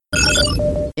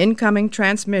Incoming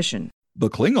transmission. The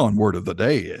Klingon word of the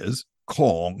day is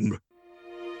Kong.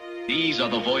 These are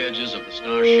the voyages of the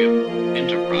starship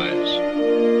Enterprise.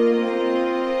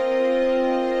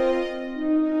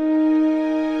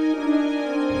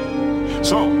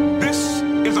 So, this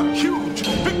is a huge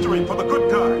victory for the good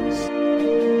guys.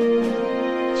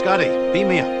 Scotty, beam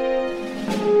me up.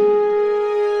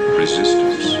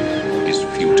 Resistance is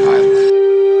futile.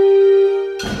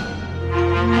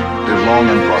 Live long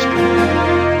and prosper.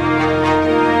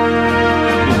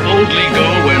 To boldly go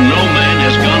where no man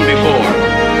has gone before.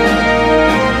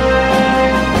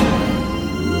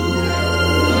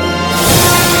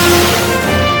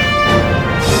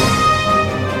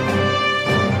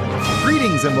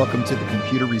 Greetings and welcome to the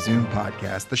Computer Resume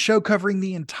podcast, the show covering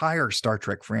the entire Star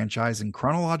Trek franchise in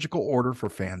chronological order for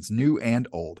fans new and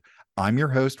old. I'm your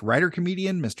host,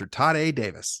 writer-comedian, Mr. Todd A.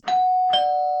 Davis.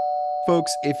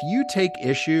 Folks, if you take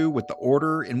issue with the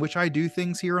order in which I do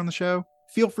things here on the show,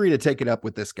 feel free to take it up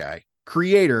with this guy,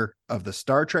 creator of the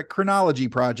Star Trek Chronology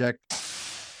Project.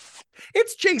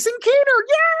 It's Jason Keener!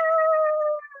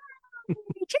 Yay!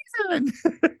 Jason!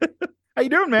 How you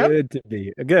doing, man? Good to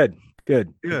be good.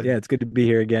 Yeah, it's good to be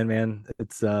here again, man.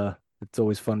 It's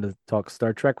always fun to talk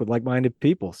Star Trek with like-minded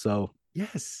people. So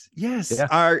yes.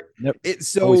 Yeah.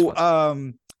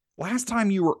 Last time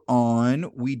you were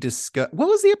on, we discussed, what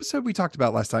was the episode we talked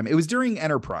about last time? It was during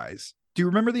Enterprise. Do you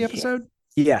remember the episode?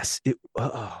 Yes. It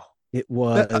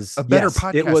was a better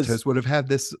podcast host would have had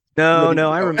this.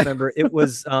 No, I remember. It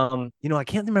was I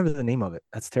can't remember the name of it.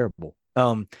 That's terrible.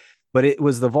 But it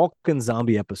was the Vulcan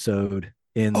zombie episode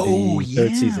in the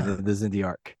third season of the Xindi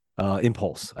arc.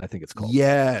 Impulse, I think it's called.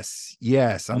 Yes.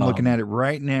 I'm looking at it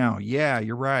right now. Yeah,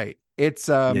 you're right. It's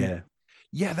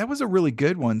yeah, that was a really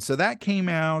good one. So that came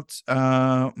out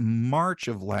March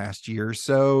of last year.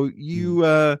 So you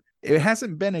it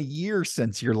hasn't been a year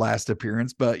since your last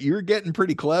appearance, but you're getting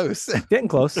pretty close. Getting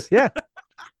close. Yeah.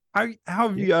 How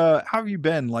have you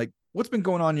been? Like, what's been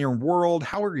going on in your world?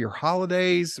 How are your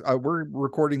holidays? We're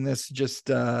recording this just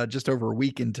over a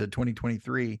week into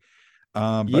 2023.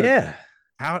 How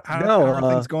are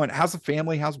things going? How's the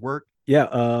family? How's work?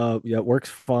 Yeah, work's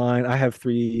fine. I have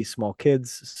 3 small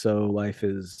kids, so life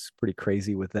is pretty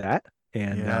crazy with that.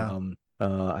 And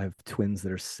I have twins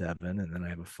that are 7, and then I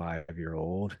have a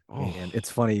 5-year-old. And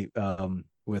it's funny,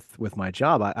 with my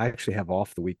job, I actually have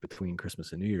off the week between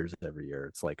Christmas and New Year's every year.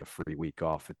 It's like a free week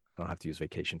off. I don't have to use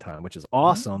vacation time, which is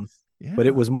awesome. Yeah. But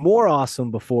it was more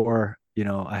awesome before,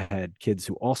 I had kids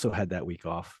who also had that week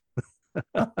off.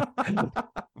 Of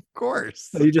course.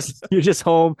 So you're just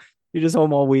home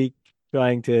all week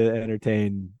trying to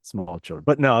entertain small children.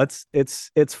 But no,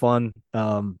 it's fun.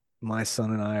 My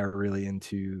son and I are really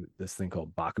into this thing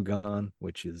called Bakugan,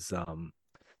 which is I'm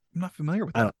not familiar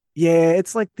with that. Yeah,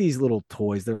 it's like these little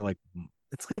toys. They're like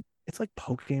it's like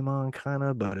Pokemon kind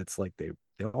of, but it's like they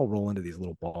all roll into these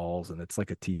little balls, and it's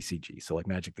like a TCG, so like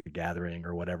Magic the Gathering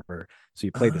or whatever. So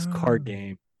you play this card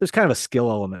game. There's kind of a skill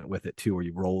element with it too, where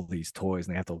you roll these toys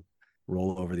and they have to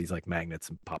roll over these like magnets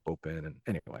and pop open. And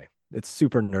anyway, it's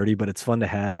super nerdy, but it's fun to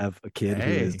have a kid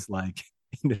who is like,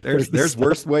 there's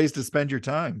worse ways to spend your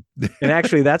time. And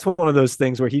actually, that's one of those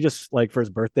things where he just, like, for his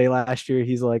birthday last year,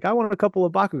 he's like, I want a couple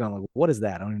of Bakugan. I'm like, what is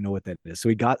that? I don't even know what that is. So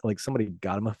he got, like, somebody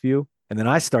got him a few, and then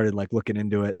I started like looking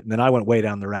into it, and then I went way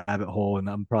down the rabbit hole, and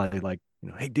I'm probably like,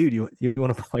 hey dude, you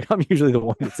want to, like, I'm usually the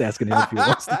one that's asking him if he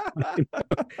wants to play.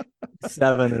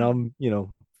 7, and I'm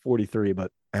 43,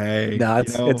 but hey,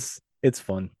 it's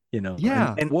fun,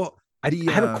 Yeah, and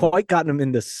I haven't quite gotten him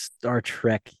into Star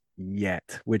Trek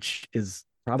yet, which is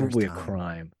probably a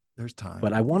crime. There's time,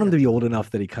 but I want him to be old enough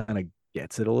that he kind of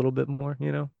gets it a little bit more.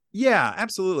 Yeah,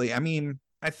 absolutely. I mean,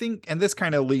 I think, and this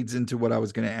kind of leads into what I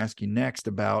was going to ask you next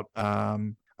about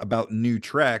new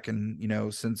Trek, and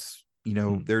since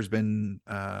there's been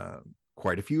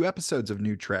quite a few episodes of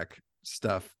new Trek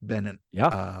stuff been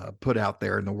put out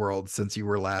there in the world since you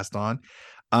were last on.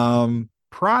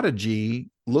 Prodigy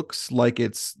looks like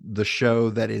it's the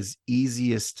show that is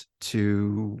easiest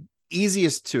to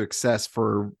access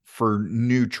for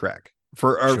new Trek,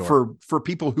 for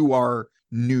people who are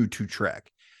new to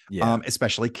Trek,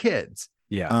 especially kids.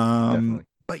 Definitely.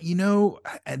 But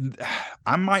and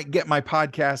I might get my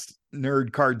podcast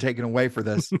nerd card taken away for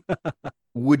this.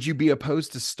 Would you be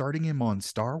opposed to starting him on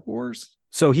Star Wars?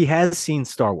 So he has seen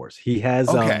Star Wars. He has.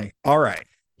 Okay. All right.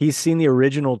 He's seen the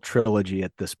original trilogy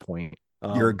at this point.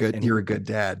 You're a good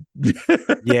dad.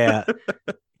 Yeah.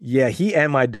 He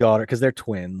and my daughter, because they're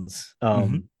twins.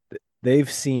 I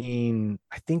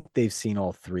think they've seen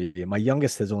all 3. And my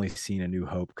youngest has only seen A New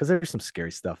Hope, because there's some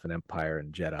scary stuff in Empire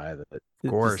and Jedi that Of It's just a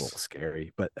course. little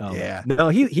scary. But Yeah. no,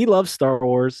 he loves Star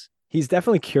Wars. He's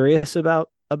definitely curious about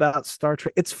Star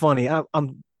Trek. It's funny.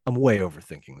 I'm way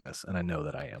overthinking this, and I know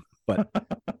that I am.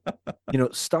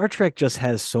 But Star Trek just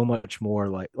has so much more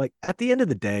like at the end of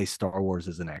the day, Star Wars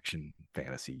is an action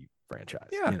fantasy franchise,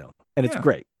 Yeah. And it's Yeah.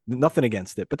 great. Nothing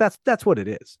against it, but that's what it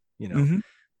is, Mhm.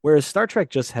 Whereas Star Trek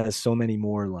just has so many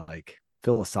more like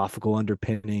philosophical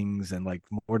underpinnings and like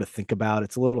more to think about.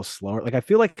 It's a little slower. Like I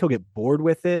feel like he'll get bored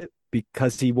with it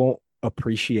because he won't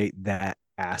appreciate that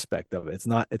aspect of it. It's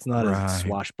not as Right.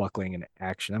 swashbuckling and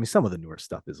action. I mean, some of the newer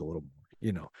stuff is a little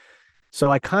more. So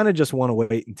I kind of just want to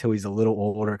wait until he's a little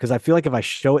older because I feel like if I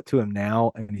show it to him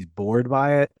now and he's bored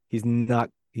by it, he's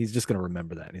just going to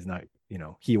remember that. And he's not,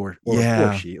 he or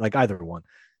Yeah. she, like either one,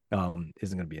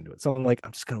 isn't going to be into it. So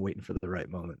I'm just kind of waiting for the right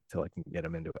moment until I can get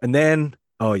him into it. And then,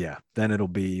 oh yeah, then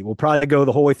we'll probably go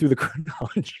the whole way through the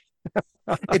chronology.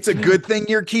 It's a good thing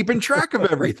you're keeping track of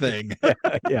everything.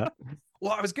 Yeah.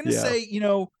 Well, I was going to Yeah. say,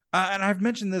 and I've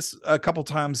mentioned this a couple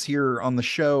times here on the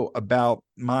show about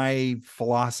my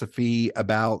philosophy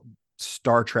about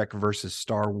Star Trek versus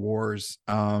Star Wars.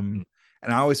 And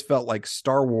I always felt like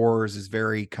Star Wars is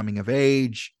very coming of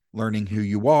age, learning who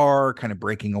you are, kind of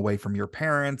breaking away from your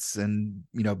parents and,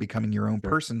 becoming your own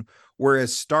person.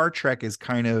 Whereas Star Trek is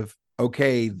kind of,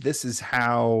 okay, this is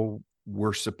how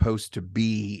we're supposed to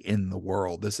be in the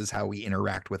world. This is how we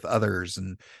interact with others.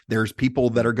 And there's people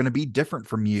that are going to be different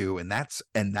from you. And that's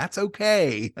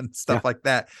okay. And stuff like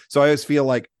that. So I always feel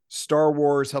like Star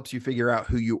Wars helps you figure out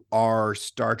who you are.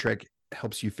 Star Trek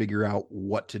helps you figure out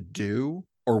what to do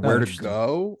or where to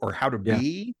go or how to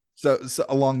be. So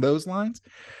along those lines,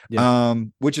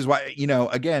 which is why,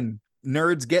 again,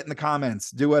 nerds, get in the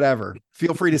comments, do whatever.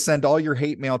 Feel free to send all your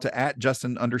hate mail to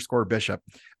 @Justin_Bishop.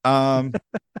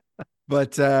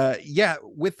 But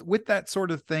with that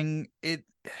sort of thing,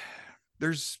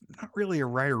 there's not really a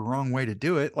right or wrong way to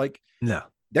do it. Like, no,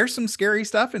 there's some scary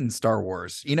stuff in Star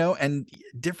Wars, and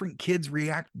different kids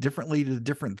react differently to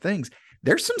different things.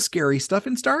 There's some scary stuff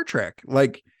in Star Trek,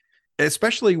 like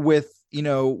especially with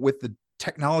the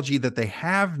technology that they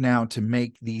have now to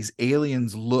make these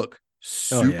aliens look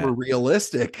super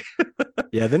realistic.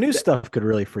 Yeah, the new stuff could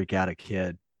really freak out a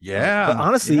kid. Yeah. But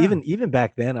honestly, even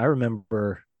back then, I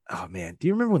remember, oh man, do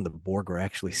you remember when the Borg were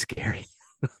actually scary?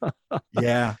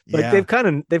 Yeah. Like they've kind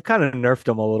of nerfed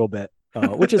them a little bit.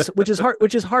 Which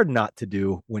is hard not to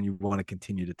do when you want to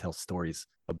continue to tell stories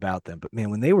about them. But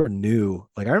man, when they were new,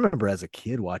 like I remember as a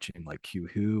kid watching like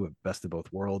Q-Who and Best of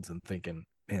Both Worlds and thinking,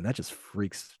 man, that just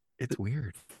freaks. It's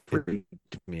weird.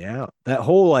 Freaked me out. That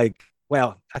whole like,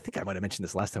 well, I think I might have mentioned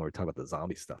this last time we were talking about the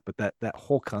zombie stuff, but that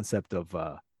whole concept of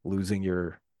losing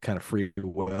your kind of free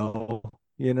will,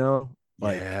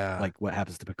 like what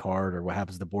happens to Picard or what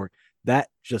happens to Borg, that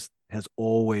just has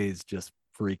always just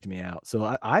freaked me out.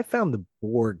 So I found the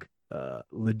Borg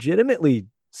legitimately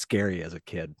scary as a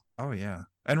kid. Oh yeah,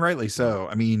 and rightly so.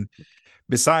 I mean,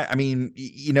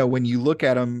 when you look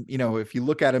at them, if you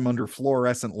look at them under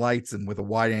fluorescent lights and with a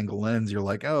wide angle lens, you're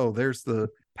like, oh, there's the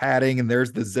padding and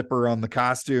there's the zipper on the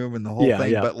costume and the whole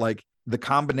thing. But like the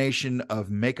combination of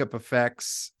makeup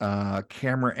effects,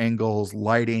 camera angles,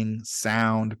 lighting,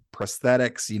 sound,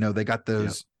 prosthetics, they got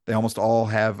those. They almost all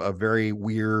have a very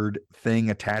weird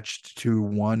thing attached to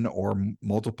one or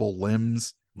multiple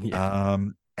limbs. It's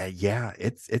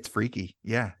freaky.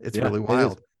 Yeah, it's really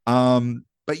wild.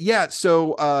 But yeah,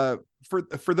 so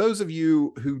for those of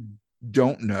you who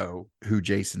don't know who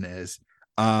Jason is,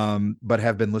 but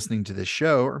have been listening to this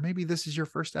show, or maybe this is your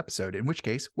first episode, in which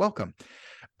case, welcome.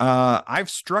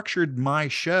 I've structured my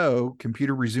show,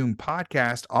 Computer Resume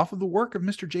Podcast, off of the work of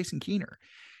Mr. Jason Keener.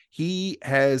 He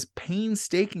has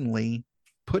painstakingly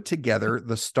put together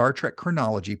the Star Trek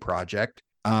Chronology Project,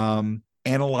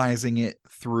 analyzing it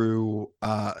through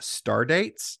star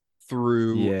dates,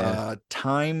 through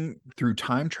time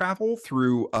travel,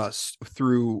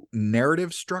 through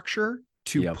narrative structure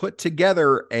to put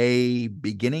together a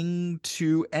beginning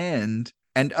to end,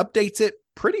 and updates it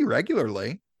pretty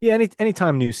regularly. Yeah,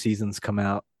 anytime new seasons come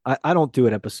out, I don't do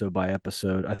it episode by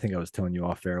episode. I think I was telling you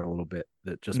off air a little bit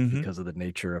that just because of the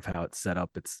nature of how it's set up,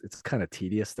 it's kind of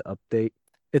tedious to update.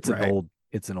 It's an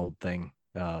old thing.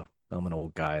 I'm an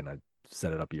old guy and I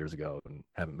set it up years ago and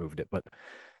haven't moved it, but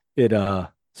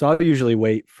so I'll usually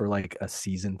wait for like a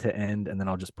season to end and then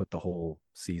I'll just put the whole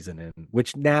season in,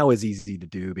 which now is easy to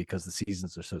do because the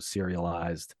seasons are so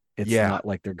serialized. It's not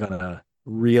like they're gonna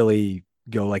really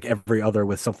go like every other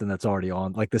with something that's already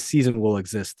on. Like the season will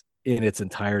exist in its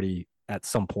entirety at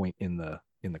some point in the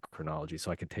chronology,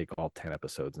 so I can take all 10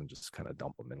 episodes and just kind of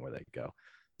dump them in where they go.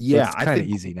 Yeah, so it's kind of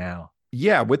easy now.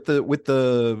 Yeah, with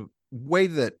the way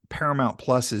that Paramount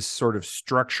Plus is sort of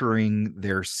structuring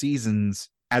their seasons,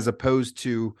 as opposed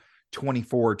to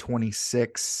 24,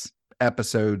 26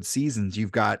 episode seasons,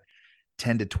 you've got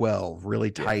 10 to 12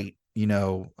 really tight,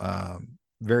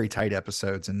 very tight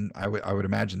episodes. And I would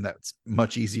imagine that's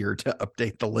much easier to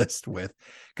update the list with.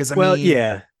 Because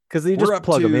because you just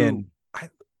plug them in.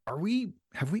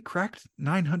 Have we cracked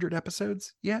 900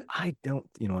 episodes yet? I don't,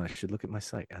 I should look at my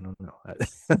site. I don't know.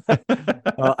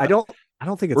 I don't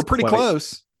think it's, we're pretty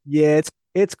close. Yeah,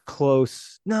 it's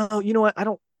close. No, you know what? I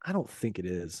don't think it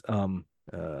is. I don't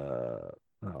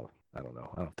know. I don't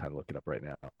have time to look it up right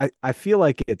now. I feel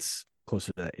like it's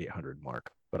closer to that 800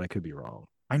 mark, but I could be wrong.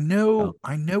 I know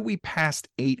we passed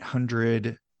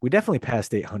 800. We definitely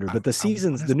passed 800, but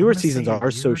the newer seasons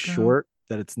are so short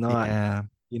that it's not,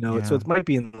 so it might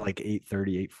be in like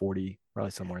 830, 840,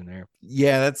 probably somewhere in there.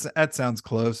 Yeah, that sounds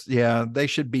close. Yeah, they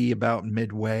should be about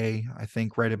midway, I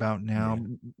think, right about now,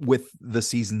 with the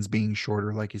seasons being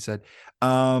shorter, like you said.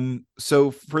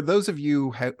 So for those of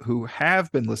you who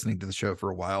have been listening to the show for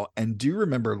a while and do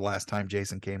remember the last time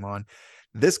Jason came on,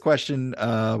 this question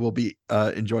will be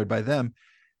enjoyed by them.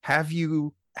 Have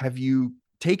you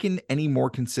taken any more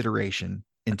consideration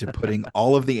into putting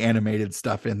all of the animated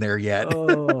stuff in there yet?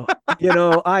 Oh,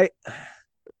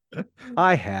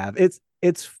 I have. It's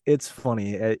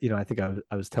funny. I think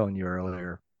I was telling you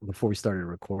earlier before we started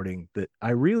recording that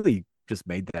I really just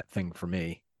made that thing for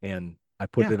me, and I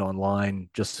put it online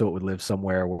just so it would live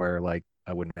somewhere where like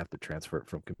I wouldn't have to transfer it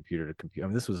from computer to computer. I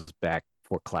mean, this was back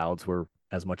before clouds were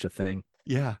as much a thing.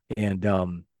 Yeah. And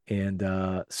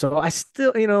so I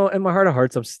still, in my heart of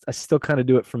hearts, I still kind of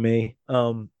do it for me.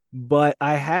 But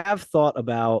I have thought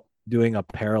about doing a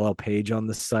parallel page on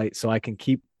the site so I can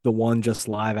keep the one just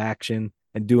live action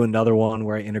and do another one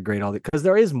where I integrate all the, because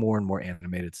there is more and more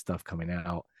animated stuff coming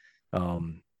out.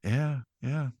 Yeah.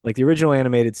 Like the original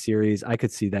animated series, I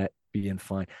could see that being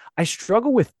fine. I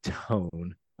struggle with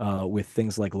tone with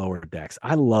things like Lower Decks.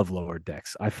 I love Lower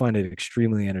Decks. I find it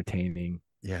extremely entertaining.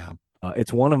 Yeah.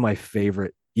 It's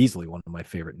easily one of my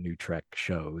favorite new Trek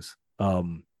shows.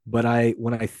 But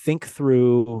when I think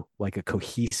through like a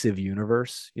cohesive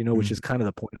universe, which is kind of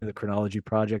the point of the Chronology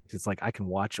Project, it's like I can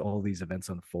watch all these events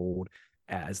unfold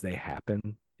as they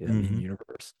happen in the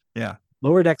universe. Yeah.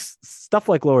 Lower Decks, stuff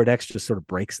like Lower Decks just sort of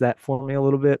breaks that for me a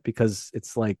little bit, because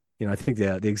it's like, I think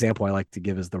the example I like to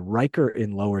give is the Riker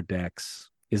in Lower Decks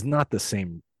is not the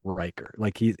same Riker.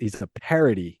 Like he's a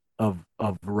parody of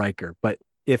Riker, but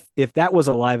if that was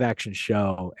a live action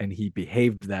show and he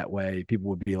behaved that way, people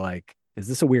would be like, is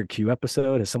this a weird Q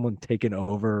episode? Has someone taken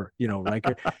over,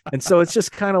 Riker? And so it's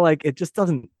just kind of like, it just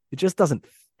doesn't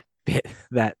fit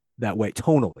that way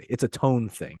tonally. It's a tone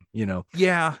thing,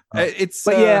 Yeah. But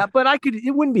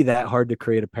it wouldn't be that hard to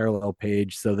create a parallel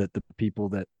page so that the people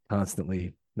that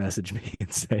constantly message me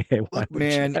and say, hey, why would you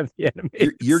have the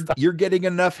animated stuff? You're getting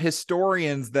enough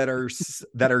historians that are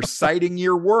citing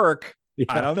your work. Yeah.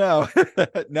 I don't know.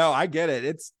 No, I get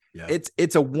it.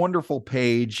 It's a wonderful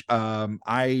page.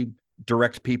 I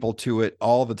direct people to it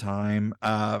all the time.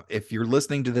 If you're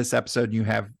listening to this episode and you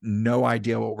have no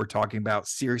idea what we're talking about,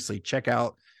 seriously, check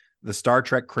out the Star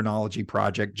Trek Chronology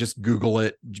Project. Just Google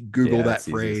it. Google that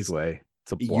phrase.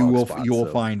 It's a you will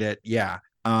find it. Yeah.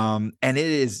 And it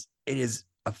is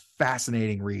a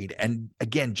fascinating read. And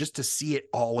again, just to see it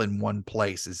all in one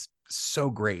place is so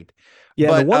great. Yeah.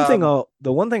 But,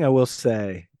 the one thing I will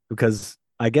say, because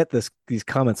I get these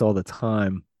comments all the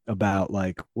time about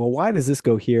like, well, why does this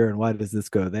go here and why does this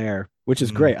go there? Which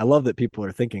is great. I love that people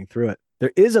are thinking through it.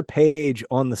 There is a page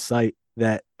on the site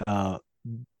that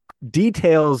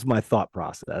details my thought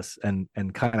process and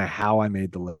kind of how I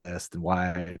made the list and why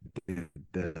I did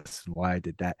this and why I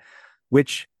did that,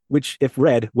 which if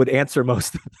read would answer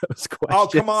most of those questions. Oh,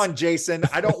 come on, Jason.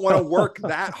 I don't want to work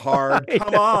that hard.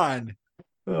 Come on.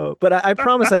 But I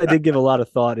promise I did give a lot of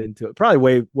thought into it.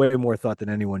 Probably way more thought than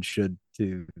anyone should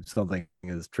to something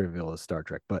as trivial as Star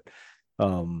Trek. But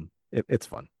it's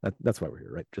fun. That's why we're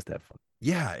here, right? Just to have fun.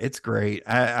 Yeah, it's great.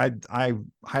 I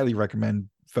highly recommend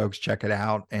folks check it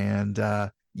out. And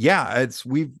I've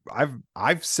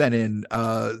sent in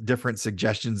different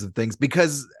suggestions of things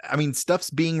because I mean stuff's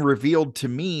being revealed to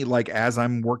me like as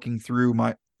I'm working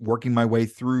my way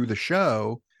through the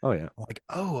show. Oh yeah. Like,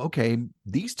 oh, okay.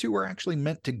 These two are actually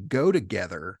meant to go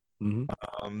together.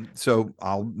 So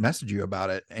I'll message you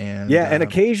about it. And and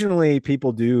occasionally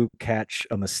people do catch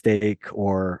a mistake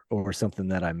or something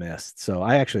that I missed. So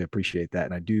I actually appreciate that.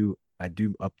 And I do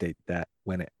update that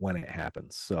when it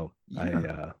happens. So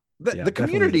the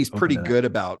community is pretty good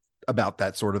about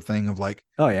that sort of thing of like,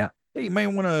 oh yeah, hey, you may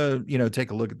want to, take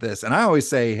a look at this. And I always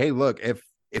say, hey, look,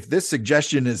 if this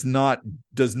suggestion does not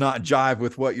jive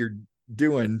with what you're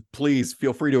doing, please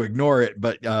feel free to ignore it.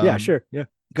 But yeah, sure. Yeah.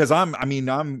 Because I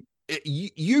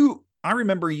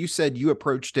remember you said you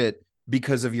approached it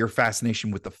because of your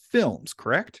fascination with the films,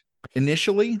 correct?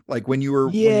 Initially, like when you were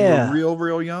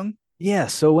real young. Yeah.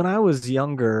 So when I was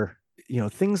younger,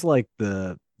 things like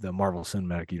the Marvel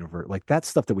Cinematic Universe, like that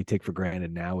stuff that we take for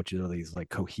granted now, which are these like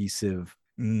cohesive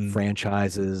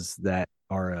franchises that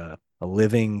are a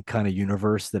living kind of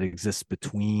universe that exists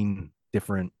between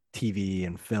different TV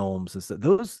and films. And so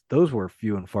those were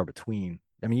few and far between.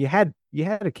 I mean, you had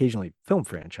occasionally film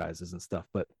franchises and stuff,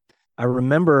 but I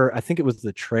remember, I think it was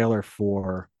the trailer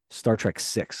for Star Trek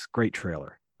 6, great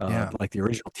trailer. Like the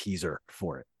original teaser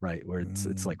for it, right? Where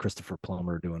it's like Christopher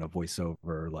Plummer doing a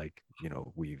voiceover, like,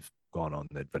 we've gone on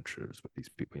adventures with these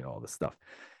people, all this stuff.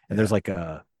 And there's like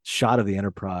a shot of the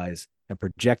Enterprise, and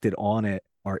projected on it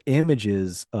are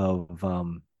images of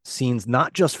scenes,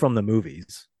 not just from the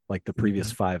movies, like the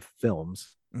previous 5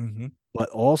 films, but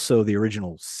also the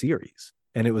original series.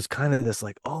 And it was kind of this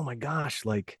like, oh my gosh,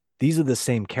 like these are the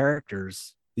same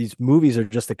characters. These movies are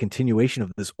just a continuation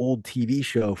of this old TV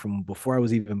show from before I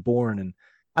was even born. And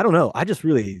I don't know. I just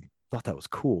really thought that was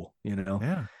cool,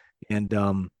 Yeah. And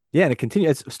and it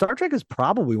continues. Star Trek is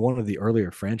probably one of the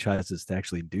earlier franchises to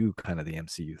actually do kind of the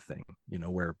MCU thing,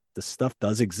 where the stuff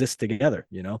does exist together,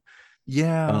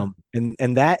 Yeah.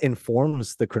 And that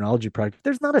informs the chronology project.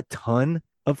 There's not a ton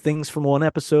of things from one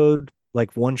episode,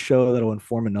 like one show that'll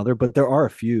inform another, but there are a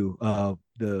few.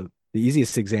 The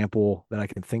easiest example that I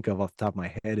can think of off the top of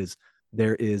my head is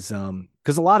there is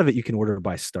because a lot of it you can order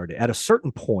by stardate. At a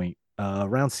certain point,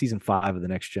 around season 5 of The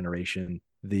Next Generation,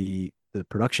 the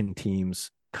production teams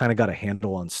kind of got a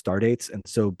handle on star dates, and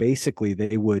so basically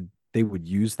they would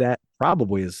use that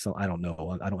probably as some, I don't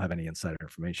know, I don't have any insider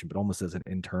information, but almost as an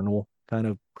internal kind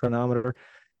of chronometer.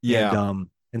 Yeah.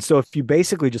 And so if you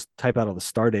basically just type out all the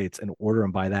star dates and order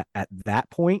them by that, at that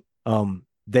point,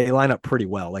 they line up pretty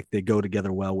well. Like they go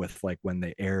together well with like when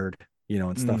they aired,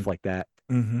 and stuff like that.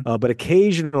 But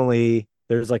occasionally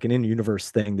there's like an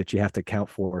in-universe thing that you have to account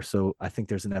for. So I think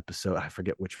there's an episode, I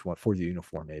forget which one, For the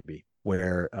Uniform maybe,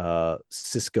 where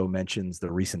Cisco mentions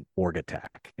the recent Borg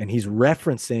attack, and he's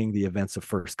referencing the events of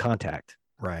First Contact.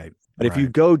 Right. But if you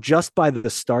go just by the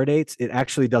star dates, it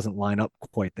actually doesn't line up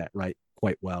quite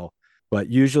well. But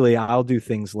usually I'll do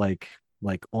things like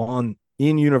on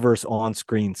in-universe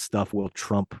on-screen stuff will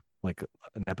trump like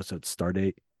an episode star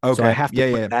date. Okay. So I have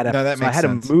to put that No, that so I makes had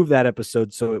sense. to move that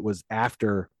episode so it was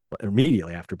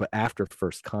immediately after, but after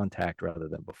First Contact rather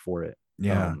than before it.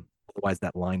 Yeah. Otherwise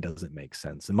that line doesn't make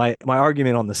sense. And my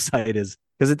argument on the site is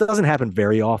because it doesn't happen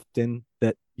very often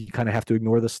that you kind of have to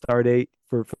ignore the star date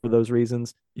for those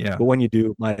reasons. Yeah. But when you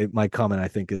do, my comment I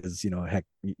think is, heck,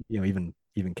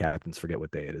 even captains forget what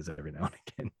day it is every now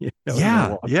and again.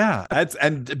 Yeah.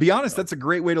 And to be honest, that's a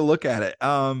great way to look at it.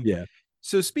 Yeah.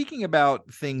 So speaking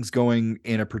about things going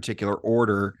in a particular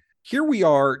order, here we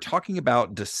are talking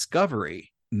about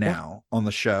Discovery now on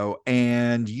the show.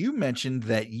 And you mentioned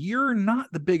that you're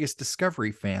not the biggest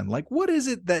Discovery fan. Like, what is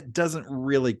it that doesn't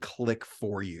really click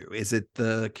for you? Is it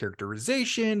the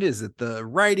characterization? Is it the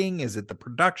writing? Is it the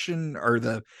production or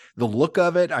the look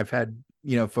of it? I've had,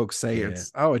 folks say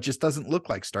it just doesn't look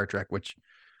like Star Trek, which,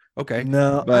 okay.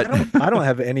 No, but I don't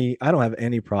have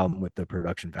any problem with the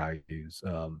production values.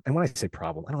 And when I say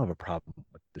problem, I don't have a problem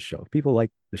with the show. If people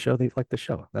like the show, they like the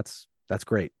show. That's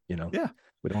great. Yeah.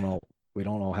 We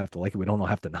don't all have to like it. We don't all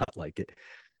have to not like it.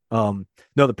 No,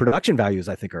 the production values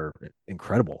I think are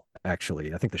incredible.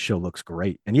 Actually, I think the show looks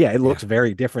great, and it looks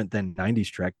very different than 90s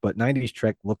Trek, but 90s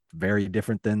Trek looked very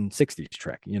different than 60s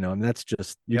Trek. And that's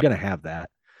just you're gonna have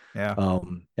that. Yeah.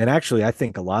 And actually, I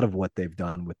think a lot of what they've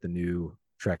done with the new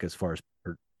Trek, as far as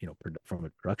from a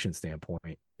production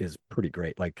standpoint, is pretty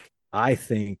great. Like I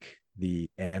think the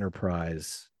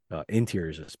Enterprise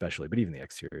interiors, especially, but even the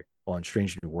exterior on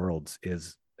Strange New Worlds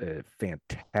is a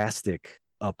fantastic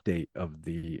update of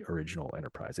the original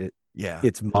Enterprise.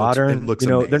 It's modern. It looks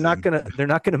they're amazing. they're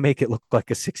not gonna make it look like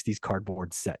a 60s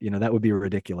cardboard set. That would be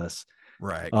ridiculous.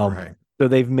 Right. So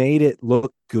they've made it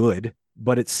look good,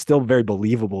 but it's still very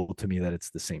believable to me that it's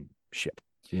the same ship.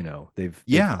 They've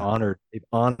honored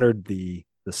the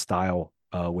style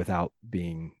without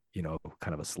being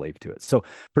kind of a slave to it. So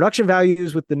production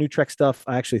values with the new Trek stuff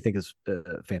I actually think is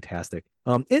fantastic.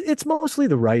 It's mostly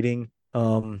the writing.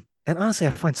 And honestly,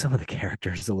 I find some of the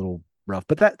characters a little rough,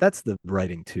 but that's the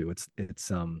writing too.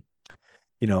 It's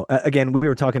again, we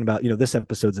were talking about, this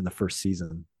episode's in the first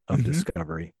season of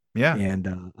Discovery. Yeah.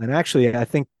 And actually I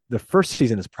think the first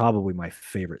season is probably my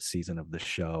favorite season of the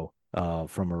show,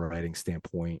 from a writing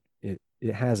standpoint. It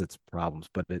has its problems,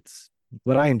 but it's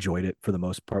but I enjoyed it for the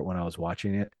most part when I was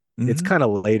watching it. It's Mhm. kind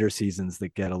of later seasons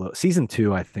that get a little. Season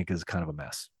 2, I think, is kind of a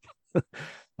mess.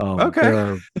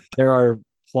 Okay. There are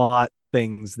plot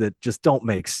things that just don't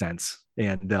make sense,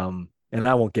 and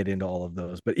I won't get into all of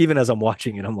those. But even as I'm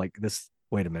watching it, I'm like, this.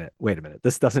 Wait a minute.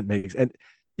 This doesn't make sense.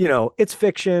 And it's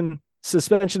fiction.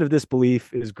 Suspension of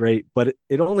disbelief is great, but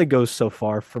it only goes so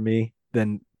far for me.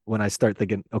 Then when I start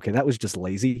thinking, okay, that was just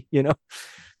lazy.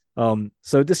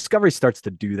 So Discovery starts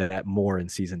to do that more in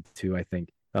season 2, I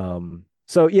think.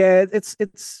 So yeah,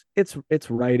 it's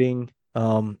writing.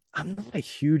 I'm not a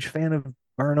huge fan of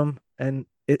Burnham, and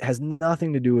it has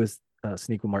nothing to do with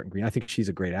Sonequa Martin Green. I think she's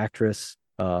a great actress.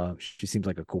 She seems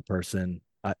like a cool person.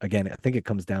 Again, I think it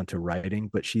comes down to writing,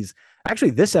 but she's actually,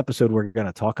 this episode we're going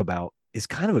to talk about is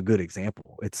kind of a good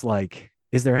example. It's like,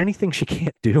 is there anything she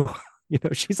can't do?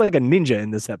 She's like a ninja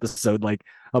in this episode, like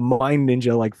a mind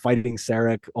ninja, like fighting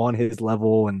Sarek on his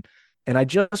level. And I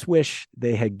just wish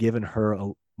they had given her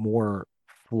more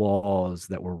flaws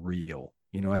that were real.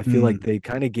 I feel like they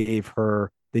kind of gave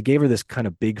her this kind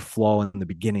of big flaw in the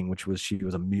beginning, which was she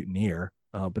was a mutineer.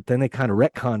 But then they kind of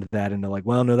retconned that into like,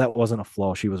 well, no, that wasn't a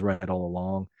flaw. She was right all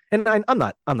along. And I'm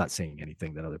not saying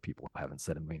anything that other people haven't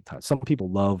said a million times. Some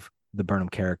people love the Burnham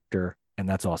character, and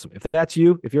that's awesome. If that's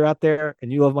you, if you're out there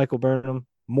and you love Michael Burnham,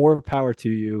 more power to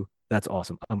you. That's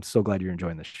awesome. I'm so glad you're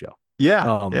enjoying this show.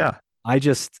 Yeah. Yeah. I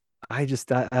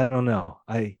don't know.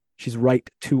 She's right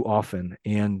too often.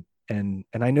 And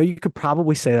I know you could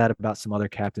probably say that about some other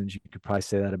captains. You could probably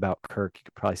say that about Kirk. You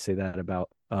could probably say that about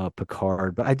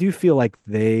Picard. But I do feel like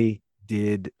they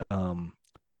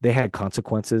had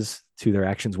consequences to their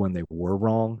actions when they were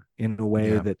wrong in a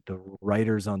way that the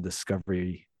writers on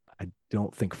Discovery, I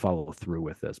don't think, follow through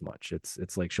with as much.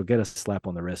 It's like she'll get a slap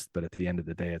on the wrist, but at the end of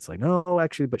the day, it's like, no,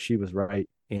 actually, but she was right,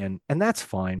 and that's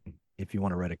fine if you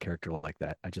want to write a character like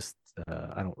that. I just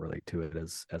I don't relate to it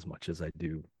as much as I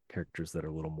do characters that are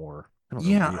a little more. I don't know.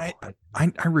 Yeah,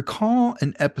 I recall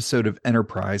an episode of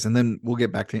Enterprise, and then we'll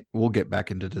get back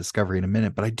into Discovery in a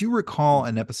minute. But I do recall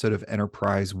an episode of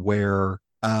Enterprise where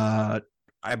I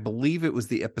believe it was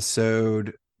the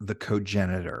episode The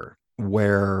Cogenitor,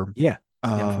 where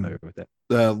I'm familiar with that.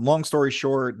 Long story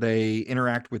short, they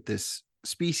interact with this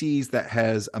species that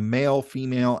has a male,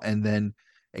 female, and then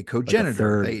a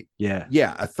cogenitor. Like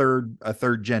a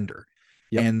third gender.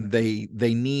 Yep. And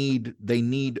they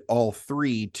need all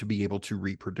three to be able to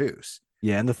reproduce.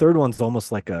 Yeah, and the third one's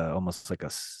almost like a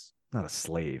not a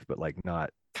slave, but like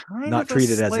not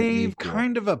treated as an equal.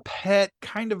 Kind of a pet,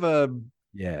 kind of a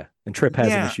And Trip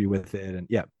has an issue with it, and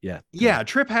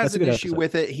Trip has an issue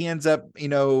with it. He ends up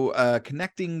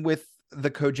connecting with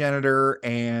the cogenitor,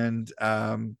 and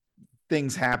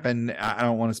things happen. I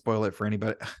don't want to spoil it for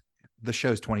anybody. The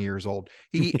show's 20 years old.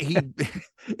 He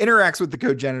interacts with the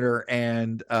cogenitor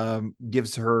and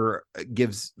gives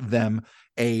them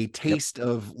a taste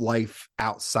of life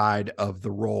outside of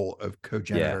the role of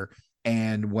cogenitor.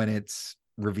 And when it's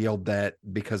revealed that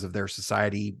because of their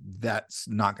society, that's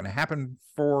not going to happen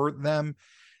for them,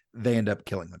 they end up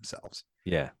killing themselves.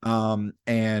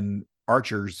 And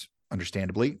Archer's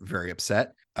understandably very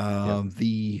upset.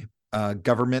 The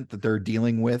government that they're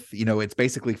dealing with, it's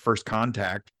basically First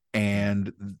Contact.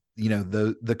 And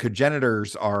the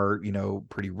cogenitors are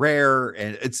pretty rare,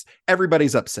 and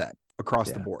everybody's upset across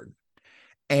the board.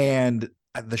 And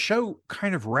the show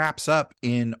kind of wraps up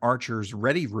in Archer's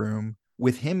ready room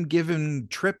with him giving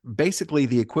Trip basically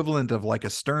the equivalent of like a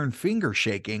stern finger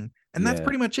shaking, and that's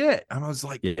pretty much it. And I was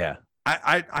like,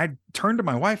 I turned to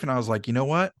my wife and I was like, you know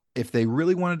what, if they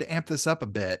really wanted to amp this up a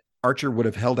bit, Archer would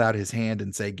have held out his hand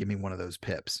and say, give me one of those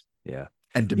pips.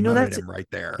 And demoted him right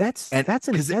there. That's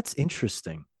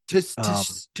interesting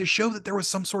to show that there was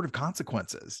some sort of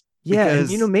consequences.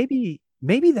 And maybe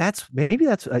that's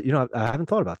I haven't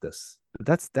thought about this,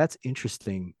 but that's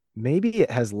interesting. Maybe it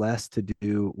has less to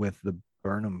do with the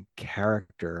Burnham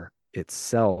character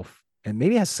itself, and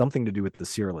maybe it has something to do with the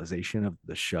serialization of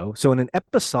the show. So in an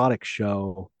episodic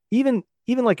show, even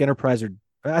like Enterprise, or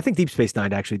I think Deep Space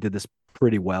Nine actually did this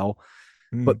pretty well.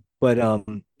 But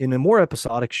in a more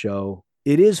episodic show,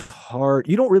 it is hard.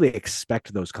 You don't really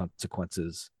expect those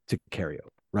consequences to carry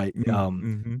out, right?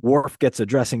 Worf gets a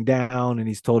dressing down and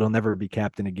he's told he'll never be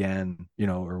captain again,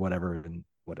 or whatever, and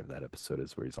whatever that episode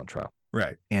is where he's on trial.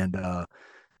 Right. And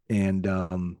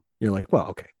you're like, well,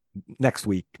 okay, next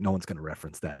week, no one's going to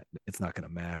reference that. It's not going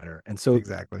to matter. And so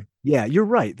exactly. Yeah, you're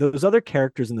right. Those other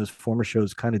characters in those former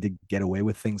shows kind of did get away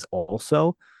with things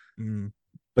also.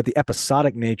 But the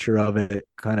episodic nature of it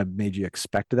kind of made you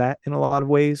expect that in a lot of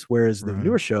ways, whereas the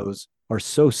newer shows are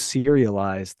so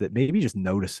serialized that maybe you just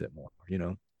notice it more,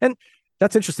 And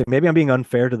that's interesting. Maybe I'm being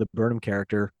unfair to the Burnham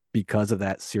character. because of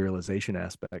that serialization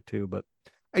aspect too. But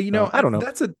I don't know.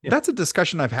 That's a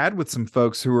discussion I've had with some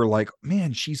folks who are like,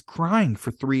 man, she's crying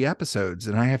for 3 episodes,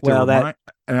 and I have to remind,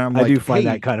 and I'm like, I do find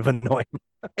hey, that kind of annoying.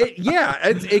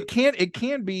 it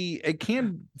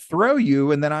can throw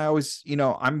you. And then I always,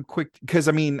 I'm quick, because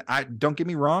I don't get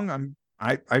me wrong,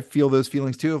 I feel those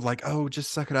feelings too of like, oh,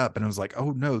 just suck it up. And I was like,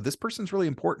 oh no, this person's really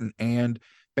important. And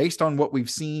based on what we've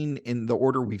seen in the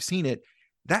order we've seen it,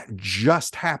 that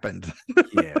just happened.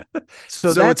 Yeah.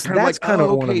 So that's kind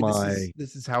of one of my,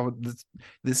 this is how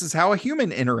a human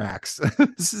interacts.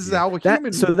 This is how a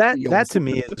human that to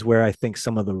me is where I think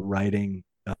some of the writing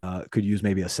could use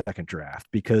maybe a second draft,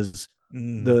 because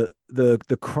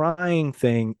the crying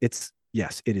thing, it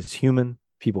is human.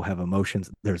 People have emotions.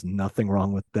 There's nothing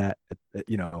wrong with that. I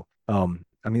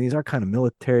mean, these are kind of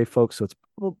military folks, so it's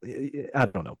probably, I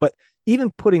don't know. But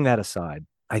even putting that aside,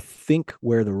 I think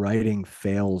where the writing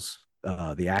fails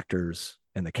the actors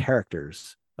and the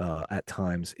characters at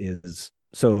times is,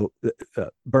 so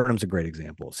Burnham's a great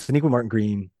example. Sonequa Martin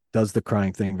Green does the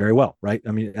crying thing very well, right?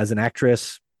 I mean, as an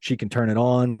actress, she can turn it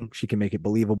on. She can make it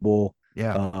believable.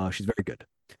 Yeah. She's very good.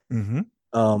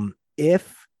 Mm-hmm.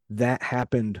 If that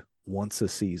happened once a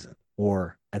season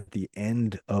or at the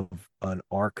end of an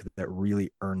arc that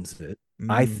really earns it,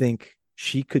 I think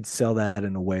she could sell that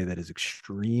in a way that is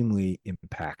extremely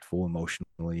impactful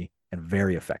emotionally and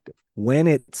very effective. When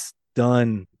it's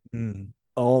done,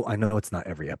 I know it's not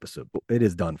every episode, but it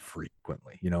is done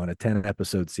frequently. In a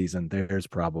 10-episode season, there's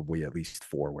probably at least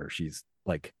 4 where she's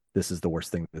like, this is the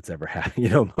worst thing that's ever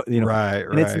happened. Right.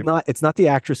 And it's not the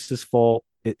actress's fault.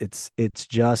 It's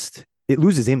just, it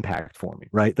loses impact for me,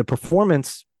 right? The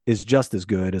performance is just as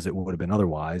good as it would have been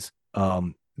otherwise.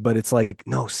 But it's like,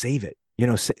 no, save it.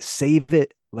 Save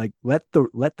it. Like let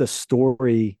the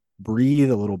story breathe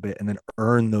a little bit and then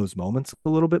earn those moments a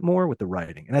little bit more with the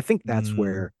writing. And I think that's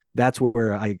where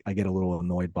I get a little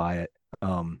annoyed by it.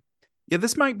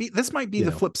 This might be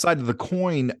the flip side of the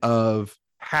coin of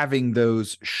having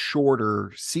those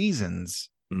shorter seasons.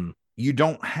 You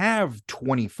don't have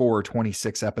 24 or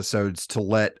 26 episodes to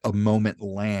let a moment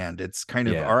land. It's kind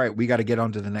of, all right, we got to get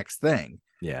on to the next thing.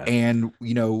 Yeah. And,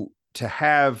 to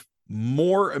have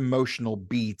more emotional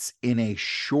beats in a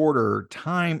shorter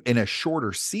time, in a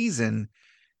shorter season,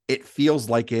 it feels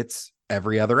like it's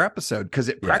every other episode, because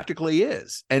it practically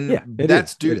is. And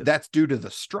that's due to the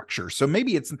structure. So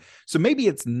maybe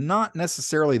it's not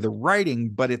necessarily the writing,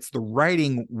 but it's the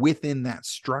writing within that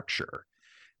structure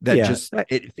that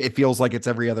it feels like it's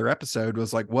every other episode.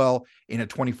 Was like, well, in a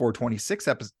 24, 26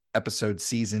 episode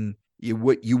season, you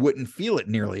wouldn't feel it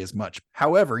nearly as much.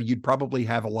 However, you'd probably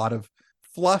have a lot of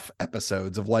fluff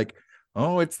episodes of like,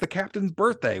 oh, it's the captain's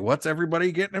birthday, what's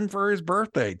everybody getting him for his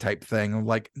birthday type thing. I'm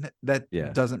like, that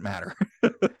doesn't matter.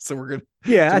 So we're gonna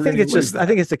I think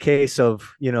it's a case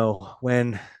of,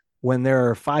 when there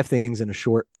are 5 things in a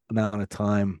short amount of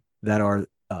time that are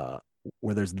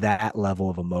where there's that level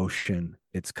of emotion,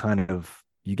 it's kind of,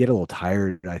 you get a little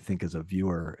tired, I think, as a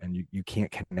viewer, and you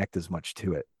can't connect as much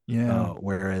to it.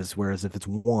 Whereas if it's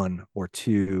 1 or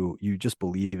 2, you just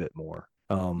believe it more.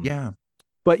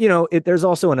 But there's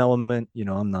also an element,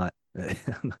 I'm not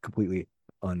completely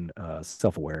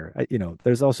self-aware.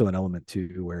 There's also an element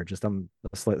too where just I'm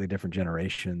a slightly different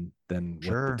generation than what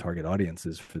the target audience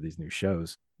is for these new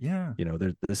shows.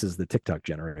 This is the TikTok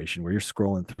generation where you're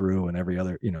scrolling through, and every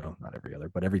other, not every other,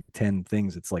 but every 10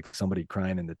 things, it's like somebody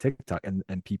crying in the TikTok, and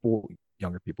people,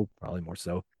 younger people probably more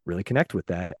so, really connect with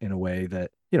that in a way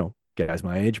that, guys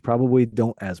my age probably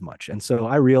don't as much. And so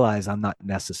I realize I'm not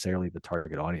necessarily the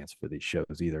target audience for these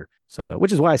shows either. So,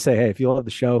 which is why I say, hey, if you love the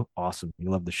show, awesome.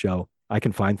 You love the show. I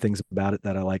can find things about it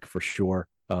that I like for sure.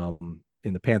 In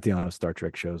the pantheon of Star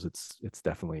Trek shows, it's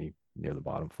definitely near the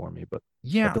bottom for me. But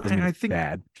and I think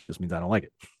bad, it just means I don't like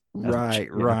it.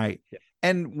 Right. Yeah.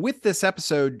 And with this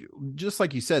episode, just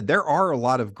like you said, there are a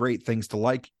lot of great things to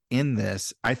like in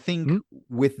this. I think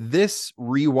with this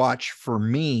rewatch for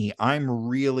me, I'm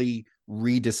really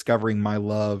rediscovering my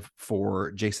love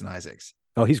for Jason Isaacs.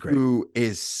 Oh, he's great. Who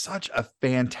is such a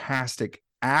fantastic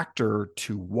actor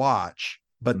to watch.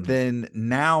 But then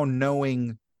now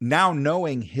knowing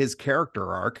his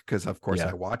character arc, because of course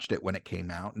I watched it when it came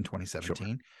out in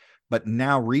 2017, but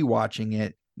now rewatching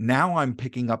it, now I'm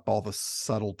picking up all the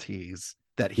subtleties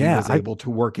that he was able to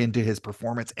work into his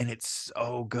performance, and it's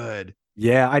so good.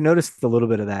 Yeah, I noticed a little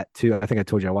bit of that too. I think I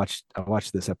told you I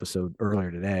watched this episode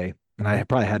earlier today, and I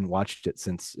probably hadn't watched it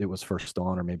since it was first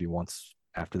on, or maybe once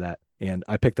after that. And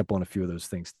I picked up on a few of those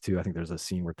things too. I think there's a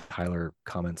scene where Tyler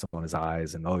comments on his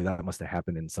eyes, and that must have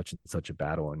happened in such and such a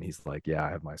battle. And he's like, yeah, I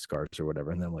have my scars or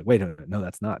whatever. And then I'm like, wait a minute, no,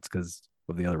 that's not. It's because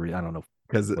of the other. I don't know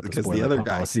because what the spoiler other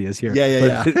guy policy is here.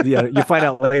 Yeah. But, yeah, you find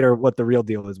out later what the real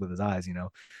deal is with his eyes,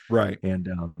 Right. And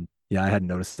I hadn't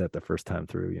noticed that the first time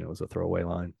through. It was a throwaway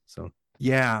line. So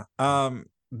yeah,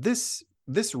 this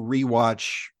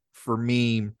rewatch for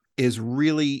me is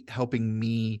really helping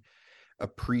me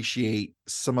appreciate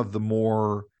some of the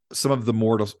more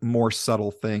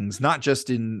subtle things, not just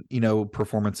in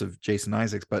performance of Jason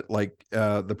Isaacs, but like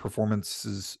the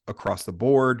performances across the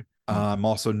board. I'm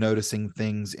also noticing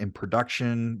things in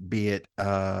production, be it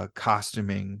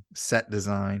costuming, set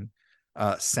design,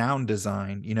 sound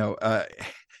design.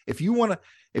 If you want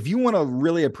to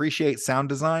really appreciate sound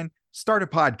design, start a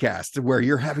podcast where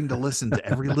you're having to listen to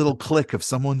every little click of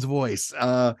someone's voice,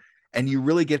 and you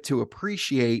really get to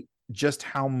appreciate just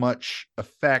how much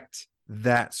effect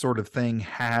that sort of thing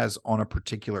has on a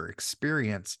particular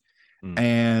experience.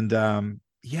 And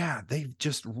they've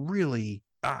just really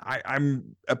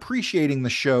I'm appreciating the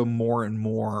show more and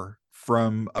more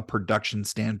from a production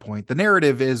standpoint. The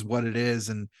narrative is what it is,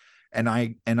 and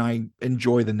I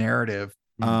enjoy the narrative.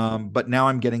 But now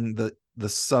I'm getting the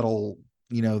subtle,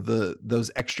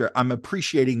 those extra, I'm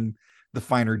appreciating the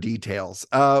finer details.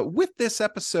 With this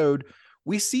episode,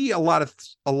 we see a lot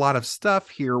of stuff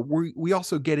here. We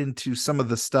also get into some of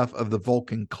the stuff of the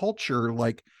Vulcan culture,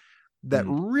 like that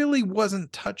really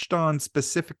wasn't touched on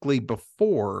specifically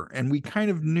before. And we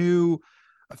kind of knew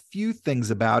a few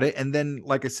things about it. And then,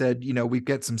 like I said, we've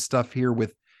got some stuff here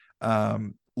with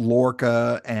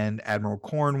Lorca and Admiral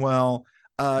Cornwell.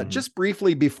 Just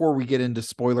briefly before we get into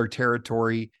spoiler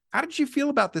territory, how did you feel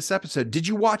about this episode? Did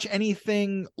you watch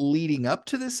anything leading up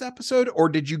to this episode, or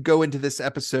did you go into this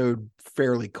episode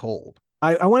fairly cold?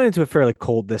 I went into it fairly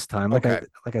cold this time. Like Okay.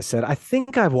 I said, I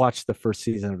think I've watched the first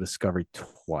season of Discovery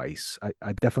twice.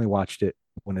 I definitely watched it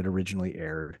when it originally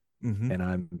aired, and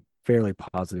I'm fairly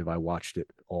positive I watched it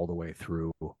all the way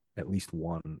through at least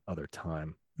one other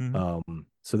time.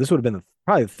 So this would have been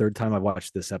probably the third time I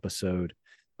watched this episode.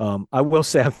 I will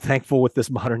say I'm thankful with this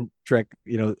modern Trek.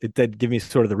 It did give me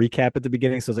sort of the recap at the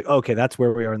beginning, so I was like, okay, that's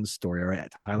where we are in the story. All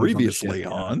right, Previously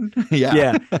on,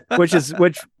 yeah, which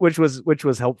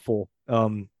was helpful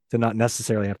to not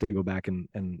necessarily have to go back and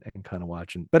kind of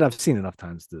watch. But I've seen enough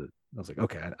times I was like,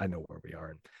 okay, I know where we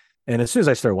are. And as soon as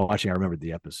I started watching, I remembered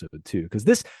the episode too, because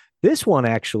this one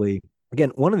actually,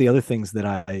 again, one of the other things that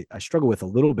I struggle with a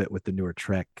little bit with the newer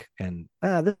Trek, and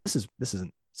this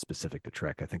isn't specific to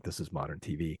Trek. I think this is modern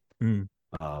TV,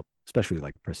 especially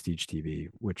like prestige TV,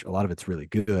 which a lot of it's really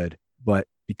good, but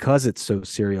because it's so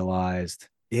serialized,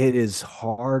 it is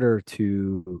harder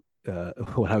to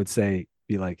what I would say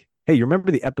be like, hey, you remember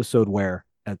the episode where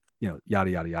yada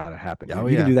yada yada happened?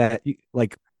 You can do that.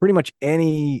 Like pretty much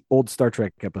any old Star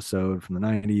Trek episode from the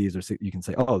 90s, or you can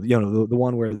say, oh, the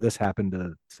one where this happened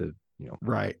to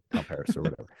right, Paris or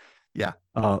whatever. Yeah.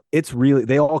 It's really,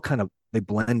 they all they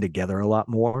blend together a lot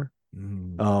more.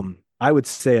 I would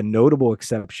say a notable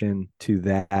exception to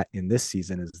that in this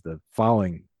season is the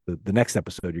following, the next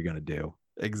episode you're going to do.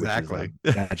 Exactly.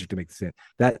 Magic to Make the Sand.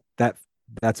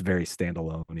 That's very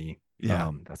standalone-y.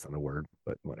 Yeah. That's not a word,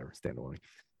 but whatever, standalone.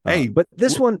 Hey, but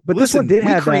this one listen, did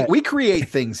have that. We create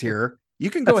things here. You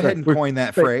can go ahead and coin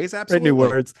that phrase. Absolutely. New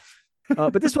words.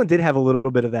 But this one did have a little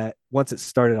bit of that. Once it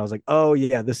started, I was like, oh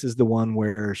yeah, this is the one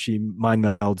where she mind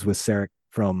melds with Sarek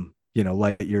from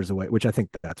light years away, which I think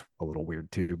that's a little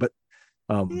weird too. But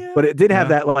but it did have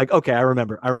that, like, okay, I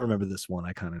remember this one.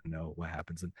 I kind of know what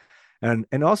happens,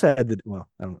 and also had I don't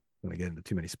want to get into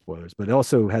too many spoilers, but it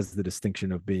also has the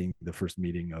distinction of being the first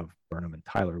meeting of Burnham and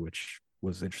Tyler, which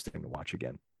was interesting to watch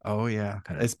again. Oh yeah,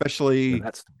 especially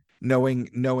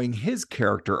knowing his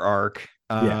character arc.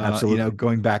 Absolutely.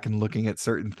 Going back and looking at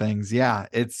certain things. Yeah,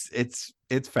 it's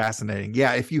fascinating.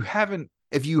 Yeah, if you haven't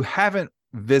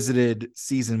visited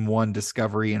season 1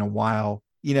 Discovery in a while,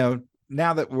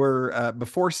 now that we're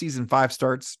before season 5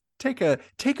 starts, take a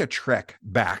trek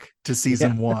back to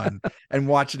season 1 and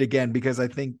watch it again, because I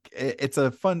think it's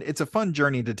a fun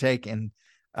journey to take. And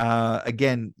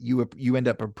again, you end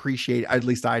up appreciating, at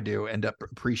least I do end up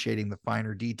appreciating the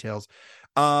finer details.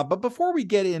 But before we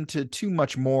get into too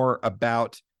much more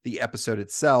about the episode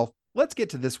itself, let's get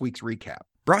to this week's recap.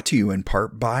 Brought to you in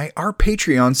part by our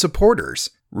Patreon supporters,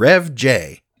 Rev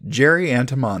J, Jerry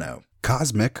Antimano,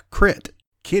 Cosmic Crit,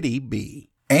 Kitty B,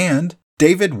 and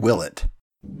David Willett.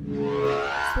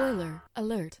 Spoiler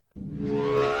alert.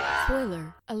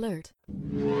 Spoiler alert.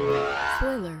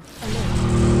 Spoiler alert.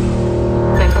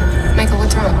 Michael,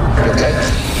 what's wrong? You okay?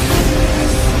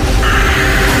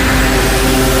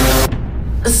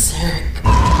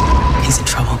 Sarek. He's in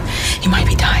trouble. He might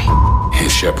be dying.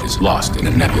 His ship is lost in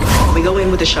a nebula. We go in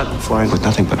with a shuttle. Flying with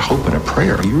nothing but hope and a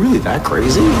prayer. Are you really that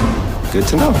crazy? Good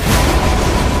to know.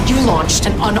 You launched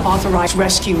an unauthorized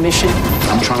rescue mission.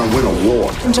 I'm trying to win a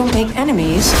war. Don't make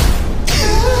enemies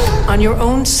on your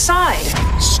own side.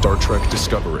 Star Trek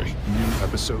Discovery. New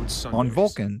episodes Sundays. On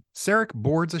Vulcan, Sarek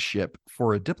boards a ship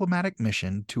for a diplomatic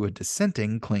mission to a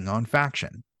dissenting Klingon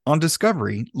faction. On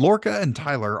Discovery, Lorca and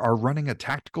Tyler are running a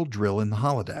tactical drill in the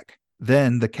holodeck.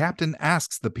 Then the captain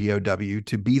asks the POW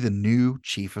to be the new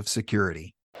chief of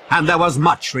security. And there was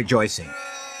much rejoicing.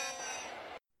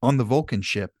 On the Vulcan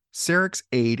ship, Sarek's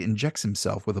aide injects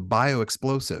himself with a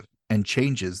bioexplosive and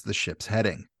changes the ship's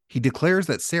heading. He declares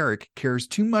that Sarek cares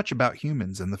too much about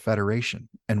humans and the Federation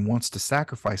and wants to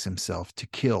sacrifice himself to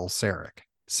kill Sarek.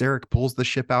 Sarek pulls the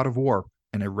ship out of warp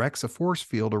and erects a force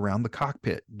field around the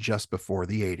cockpit just before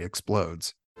the aide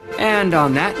explodes. And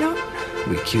on that note,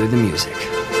 we cue the music.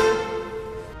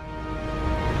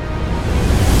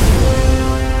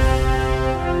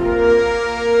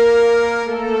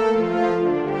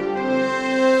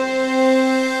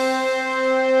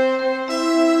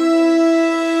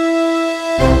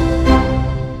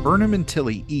 Burnham and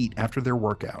Tilly eat after their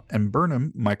workout, and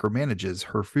Burnham micromanages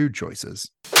her food choices.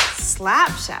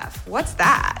 Slap Chef, what's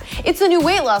that? It's a new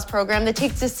weight loss program that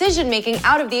takes decision-making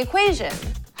out of the equation.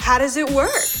 How does it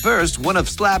work? First, one of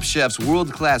Slap Chef's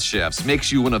world-class chefs makes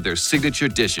you one of their signature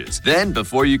dishes. Then,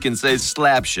 before you can say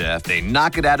Slap Chef, they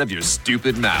knock it out of your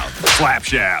stupid mouth. Slap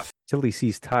Chef! Tilly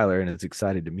sees Tyler and is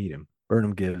excited to meet him.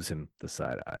 Burnham gives him the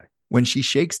side eye. When she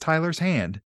shakes Tyler's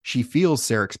hand, she feels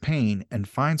Sarek's pain and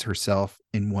finds herself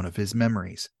in one of his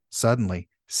memories. Suddenly,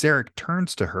 Sarek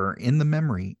turns to her in the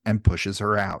memory and pushes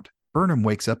her out. Burnham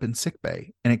wakes up in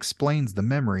sickbay and explains the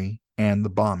memory and the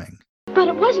bombing. But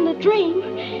it wasn't a dream.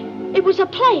 It was a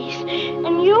place.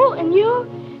 And you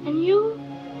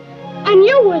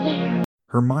were there.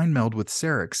 Her mind meld with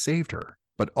Sarek saved her,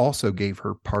 but also gave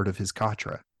her part of his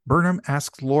Katra. Burnham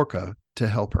asks Lorca to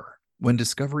help her. When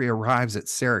Discovery arrives at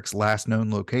Sarek's last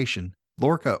known location,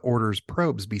 Lorca orders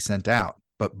probes be sent out,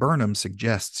 but Burnham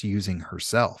suggests using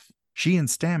herself. She and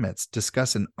Stamets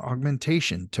discuss an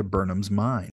augmentation to Burnham's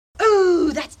mind.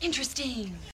 Ooh, that's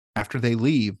interesting. After they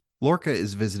leave, Lorca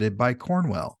is visited by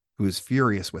Cornwell, who is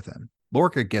furious with him.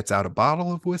 Lorca gets out a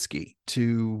bottle of whiskey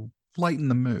to lighten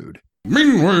the mood.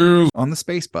 Meanwhile, on the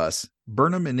space bus,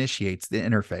 Burnham initiates the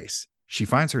interface. She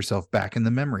finds herself back in the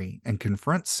memory and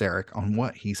confronts Sarek on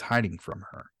what he's hiding from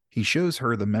her. He shows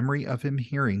her the memory of him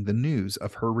hearing the news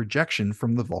of her rejection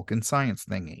from the Vulcan science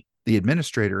thingy. The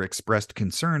administrator expressed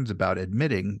concerns about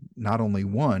admitting not only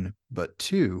one, but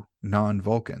two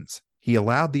non-Vulcans. He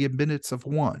allowed the admittance of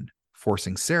one,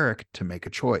 forcing Sarek to make a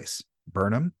choice,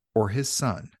 Burnham or his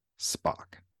son,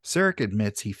 Spock. Sarek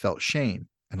admits he felt shame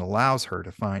and allows her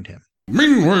to find him.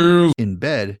 Meanwhile, in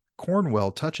bed,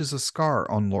 Cornwell touches a scar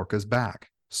on Lorca's back.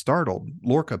 Startled,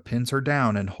 Lorca pins her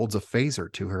down and holds a phaser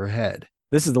to her head.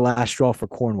 This is the last straw for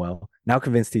Cornwell. Now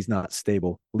convinced he's not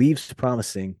stable, leaves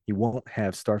promising he won't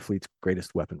have Starfleet's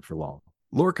greatest weapon for long.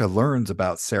 Lorca learns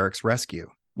about Sarek's rescue.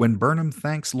 When Burnham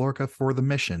thanks Lorca for the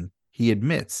mission, he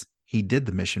admits he did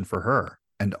the mission for her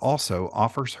and also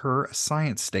offers her a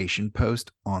science station post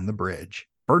on the bridge.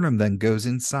 Burnham then goes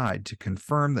inside to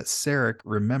confirm that Sarek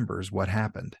remembers what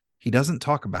happened. He doesn't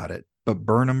talk about it, but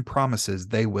Burnham promises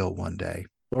they will one day.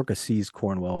 Lorca sees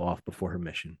Cornwell off before her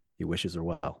mission. He wishes her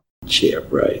well. Yeah,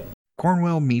 right.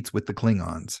 Cornwell meets with the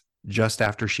Klingons. Just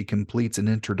after she completes an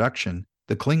introduction,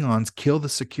 the Klingons kill the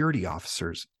security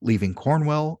officers, leaving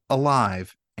Cornwell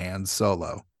alive and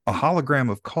solo. A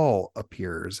hologram of Call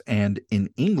appears, and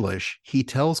in English, he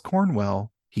tells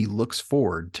Cornwell he looks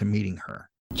forward to meeting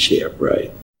her. Yeah,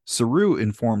 right. Saru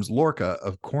informs Lorca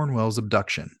of Cornwell's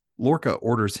abduction. Lorca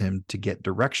orders him to get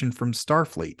direction from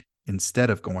Starfleet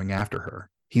instead of going after her.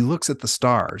 He looks at the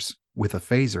stars, with a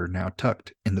phaser now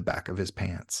tucked in the back of his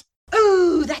pants.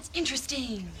 Ooh, that's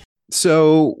interesting.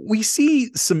 So we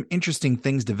see some interesting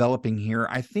things developing here.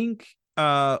 I think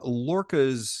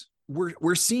Lorca's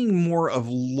we're seeing more of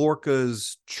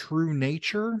Lorca's true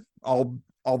nature,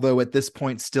 although at this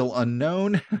point still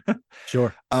unknown.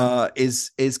 Sure.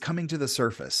 Is coming to the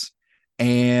surface.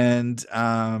 And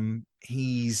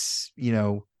he's,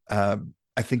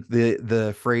 I think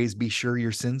the phrase "be sure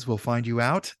your sins will find you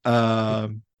out."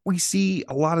 We see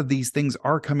a lot of these things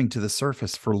are coming to the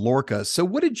surface for Lorca. So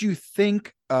what did you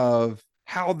think of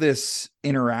how this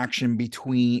interaction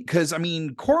between, because I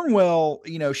mean, Cornwell,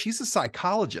 she's a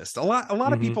psychologist. A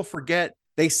lot of people forget,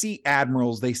 they see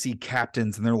admirals, they see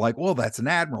captains, and they're like, well, that's an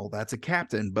admiral, that's a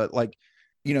captain. But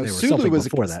Sulu was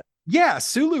before that. Yeah,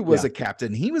 Sulu was a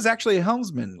captain. He was actually a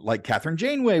helmsman. Like Catherine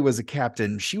Janeway was a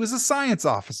captain. She was a science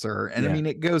officer. And I mean,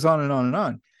 it goes on and on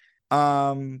and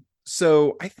on.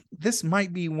 So I think this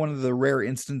might be one of the rare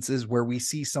instances where we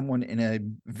see someone in a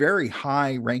very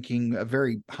high ranking, a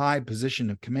very high position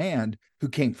of command who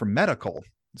came from medical.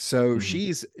 So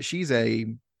she's a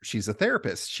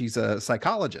therapist. She's a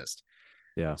psychologist.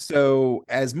 Yeah. So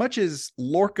as much as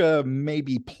Lorca may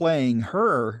be playing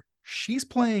her, she's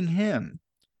playing him.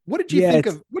 What do you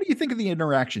think of the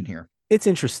interaction here? It's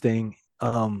interesting.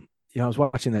 I was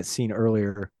watching that scene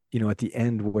earlier, at the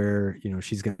end where,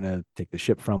 she's going to take the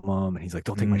ship from him and he's like,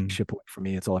 don't take my ship away from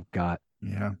me. It's all I've got.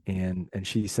 Yeah. And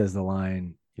she says the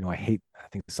line, I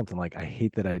think something like, I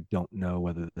hate that I don't know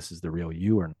whether this is the real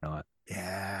you or not.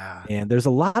 Yeah. And there's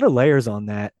a lot of layers on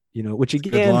that, which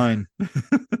again, good line.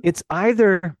 it's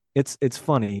either it's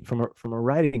funny from a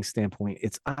writing standpoint.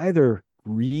 It's either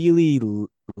really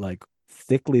like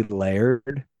thickly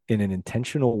layered in an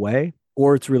intentional way,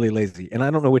 or it's really lazy. And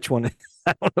I don't know which one.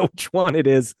 I don't know which one it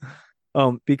is.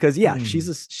 Because she's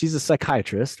a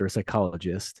psychiatrist or a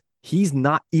psychologist. He's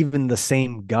not even the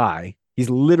same guy. He's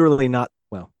literally not.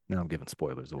 Well, now I'm giving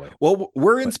spoilers away. Well,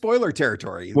 we're in spoiler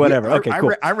territory. Whatever. Okay,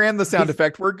 cool. I ran the sound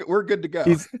effect. We're good to go.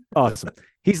 He's awesome.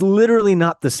 He's literally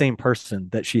not the same person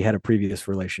that she had a previous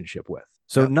relationship with.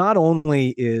 So not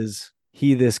only is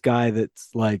he this guy that's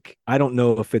like, I don't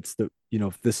know if it's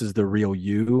if this is the real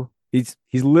you. He's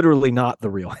literally not the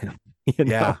real him.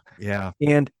 Yeah.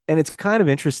 And it's kind of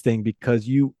interesting because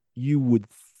you would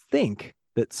think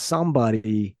that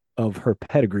somebody of her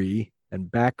pedigree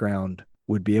and background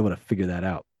would be able to figure that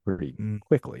out pretty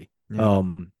quickly. Yeah.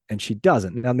 And she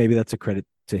doesn't. Now maybe that's a credit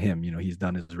to him. He's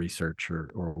done his research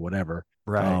or whatever.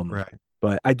 Right.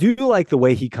 But I do like the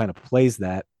way he kind of plays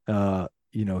that. And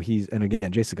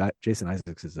again, Jason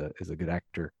Isaacs is a good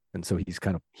actor. And so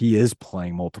he is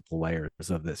playing multiple layers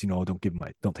of this,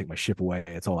 don't take my ship away.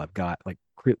 It's all I've got. Like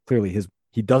clearly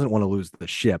he doesn't want to lose the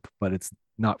ship, but it's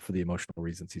not for the emotional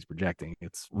reasons he's projecting.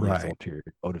 It's really ulterior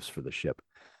motives for the ship.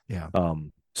 Yeah.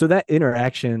 So that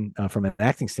interaction from an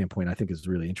acting standpoint, I think is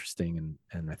really interesting.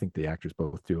 And I think the actors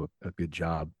both do a good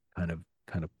job kind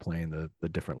of playing the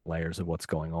different layers of what's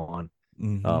going on.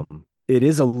 Mm-hmm. It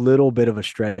is a little bit of a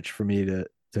stretch for me to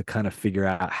kind of figure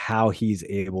out how he's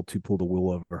able to pull the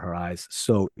wool over her eyes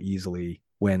so easily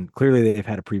when clearly they've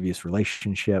had a previous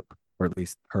relationship, or at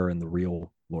least her and the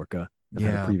real Lorca have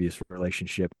had a previous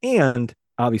relationship. And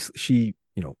obviously she,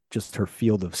 just her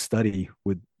field of study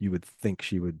you would think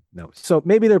she would know. So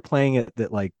maybe they're playing it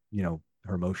that like,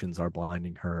 her emotions are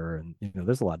blinding her, and,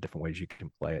 there's a lot of different ways you can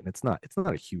play it. And it's not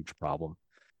a huge problem.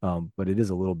 But it is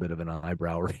a little bit of an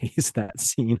eyebrow raise, that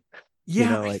scene.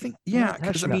 Yeah, I think,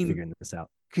 because figuring this out.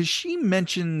 Because she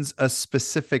mentions a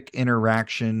specific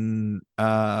interaction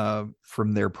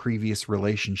from their previous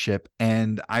relationship,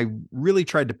 and I really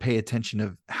tried to pay attention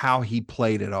of how he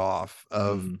played it off,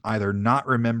 of either not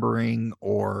remembering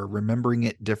or remembering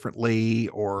it differently,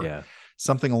 or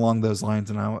something along those lines.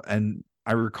 And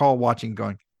I recall watching,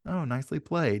 going, "Oh, nicely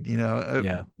played,"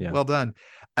 well done.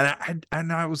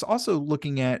 And I was also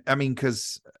looking at,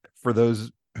 because for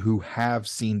those who have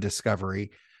seen Discovery,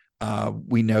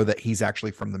 we know that he's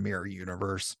actually from the Mirror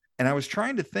Universe. And I was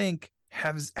trying to think,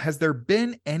 has there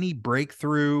been any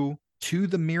breakthrough to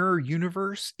the Mirror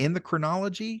Universe in the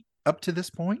chronology up to this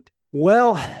point?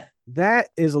 Well, that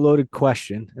is a loaded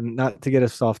question, and not to get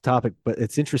us off topic, but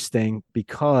it's interesting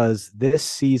because this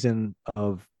season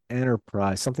of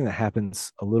Enterprise, something that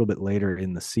happens a little bit later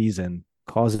in the season,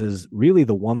 causes really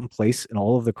the one place in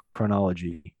all of the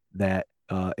chronology that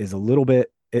is a little bit,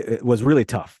 it was really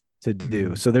tough to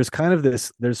do. So there's kind of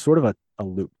there's sort of a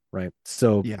loop, right?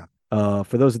 So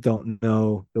for those that don't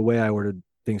know, the way I ordered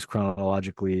things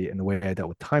chronologically and the way I dealt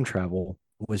with time travel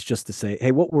was just to say,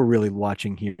 hey, what we're really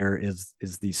watching here is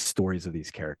these stories of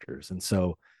these characters. And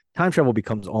so time travel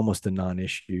becomes almost a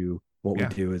non-issue. What we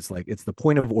do is like, it's the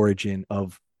point of origin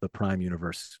of the Prime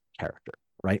Universe character,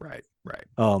 right? Right.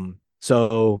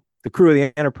 So the crew of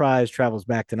the Enterprise travels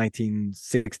back to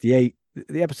 1968.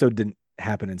 The episode didn't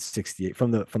happen in 68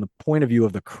 from the point of view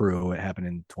of the crew. It happened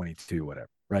in 22, whatever,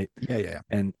 right? Yeah.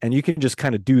 And you can just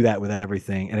kind of do that with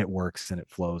everything, and it works and it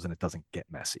flows and it doesn't get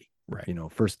messy, right?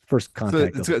 First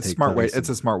contact. It's a smart way. It's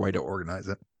a smart way to organize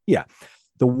it. Yeah.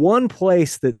 The one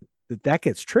place that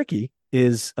gets tricky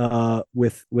is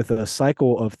with a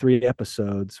cycle of 3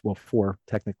 episodes, well, 4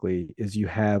 technically, is you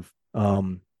have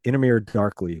In a Mirror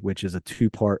Darkly, which is a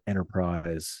 2-part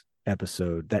Enterprise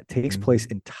episode that takes place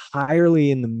entirely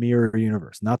in the Mirror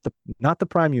Universe, not the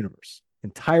Prime Universe,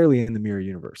 entirely in the Mirror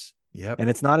Universe. Yep. And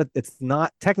it's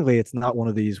not technically one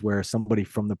of these where somebody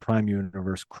from the Prime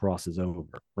Universe crosses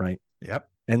over, right? Yep.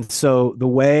 And so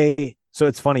so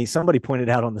it's funny, somebody pointed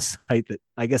out on the site that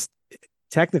I guess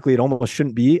technically it almost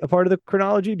shouldn't be a part of the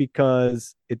chronology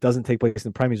because it doesn't take place in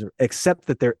the Prime Universe, except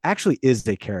that there actually is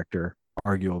a character,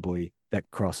 arguably, that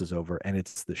crosses over, and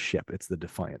it's the ship. It's the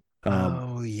Defiant.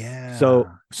 So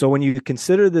when you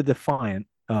consider the Defiant,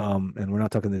 and we're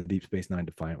not talking the Deep Space Nine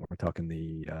Defiant, we're talking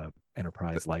the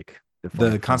Enterprise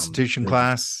the Constitution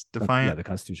class Defiant. Yeah, the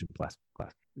Constitution class.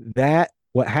 That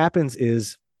what happens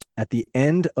is at the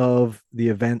end of the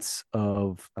events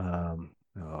of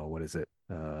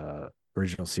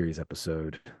original series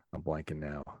episode. I'm blanking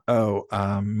now.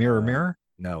 Mirror.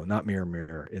 No, not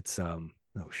Mirror. It's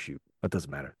that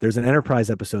doesn't matter. There's an Enterprise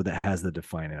episode that has the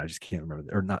Defiant in it. I just can't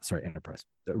remember. Enterprise.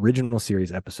 The original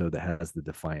series episode that has the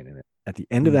Defiant in it. At the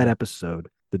end of that episode,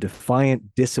 the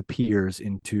Defiant disappears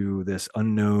into this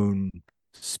unknown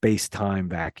space-time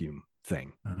vacuum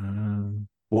thing.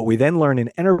 What we then learn in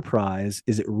Enterprise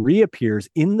is it reappears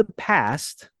in the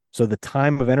past, so the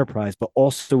time of Enterprise, but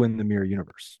also in the mirror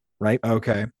universe, right?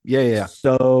 Okay. Yeah.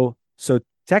 So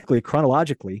technically,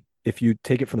 chronologically, if you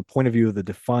take it from the point of view of the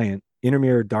Defiant,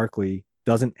 Intermirror Darkly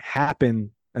doesn't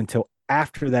happen until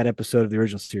after that episode of the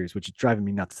original series, which is driving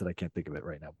me nuts that I can't think of it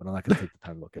right now, but I'm not going to take the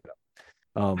time to look it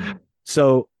up.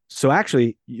 So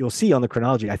actually, you'll see on the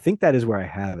chronology, I think that is where I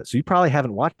have it. So you probably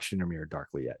haven't watched Intermirror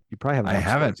Darkly yet. You probably haven't. I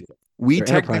haven't. Yet. We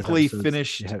technically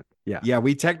finished. Yeah,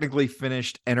 we technically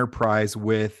finished Enterprise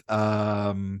with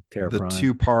Terra the Prime.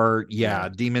 2-part. Yeah,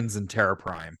 Demons and Terra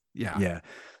Prime. Yeah.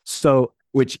 So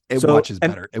watches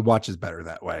better. It watches better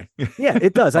that way. Yeah,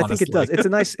 it does. I think it does. It's a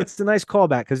nice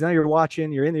callback because now you're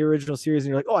in the original series and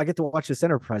you're like, oh, I get to watch this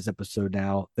Enterprise episode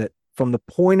now that from the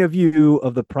point of view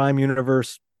of the Prime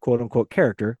Universe, quote unquote,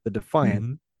 character, the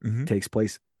Defiant, takes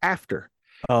place after.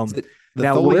 The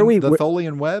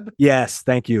Tholian web? Yes,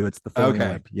 thank you. It's the Tholian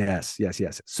web. Yes.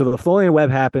 So the Tholian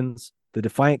web happens. The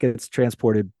Defiant gets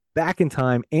transported back in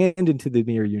time and into the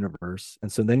mirror universe. And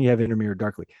so then you have Intermirror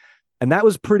Darkly. And that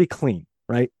was pretty clean,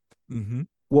 right?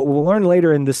 What we'll learn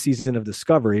later in this season of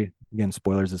Discovery, again,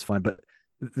 spoilers is fine, but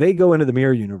they go into the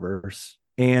mirror universe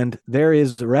and there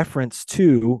is a reference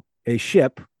to a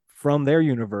ship from their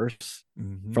universe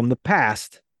from the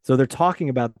past. So they're talking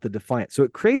about the Defiant. So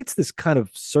it creates this kind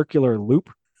of circular loop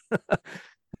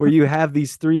where you have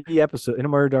these 3 episodes,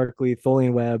 Intermirror Darkly,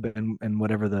 Tholian Web, and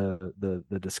whatever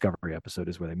the Discovery episode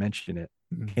is where they mention it.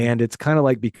 And it's kind of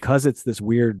like, because it's this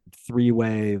weird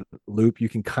 3-way loop, you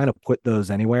can kind of put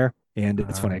those anywhere. And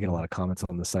it's funny, I get a lot of comments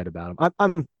on the site about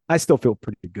them. I still feel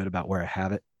pretty good about where I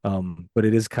have it. But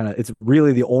it is it's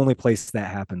really the only place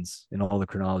that happens in all the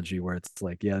chronology where it's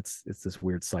like, it's this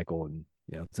weird cycle, and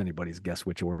it's anybody's guess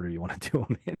which order you want to do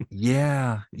them in.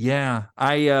 Yeah.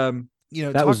 I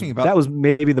that was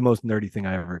maybe the most nerdy thing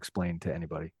I ever explained to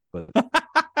anybody. But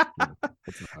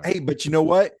hey, but you know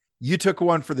what? You took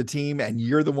one for the team, and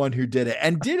you're the one who did it,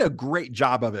 and did a great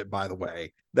job of it. By the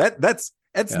way, that's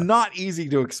not easy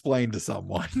to explain to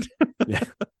someone. Yeah.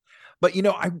 But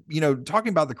talking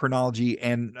about the chronology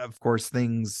and of course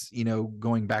things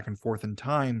going back and forth in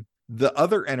time. The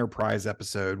other Enterprise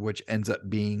episode, which ends up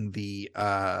being the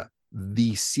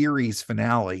series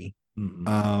finale.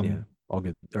 All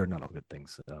good, or not all good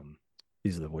things.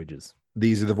 These are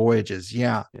the voyages.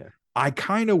 Yeah. I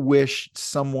kind of wish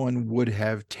someone would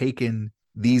have taken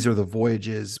These Are the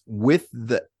Voyages with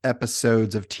the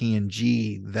episodes of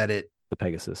TNG that the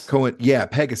Pegasus.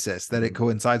 Pegasus that it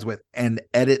coincides with, and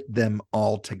edit them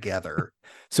all together.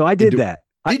 So I did that.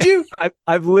 Did you?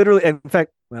 I've literally, in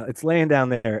fact, well, it's laying down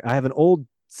there. I have an old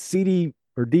CD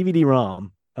or DVD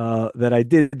ROM that I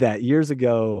did that years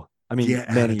ago. I mean,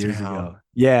 many years ago.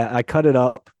 Yeah, I cut it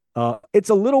up. It's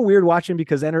a little weird watching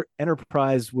because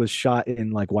Enterprise was shot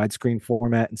in like widescreen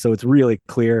format, and so it's really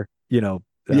clear,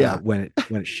 when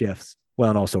it shifts. Well,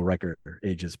 and also Riker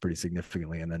ages pretty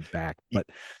significantly and then back, but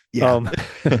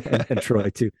and Troy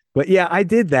too. But yeah, I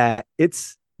did that.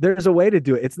 There's a way to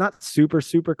do it. It's not super,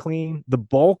 super clean. The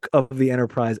bulk of the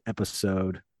Enterprise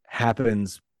episode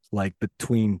happens like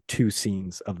between 2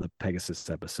 scenes of the Pegasus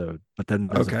episode, but then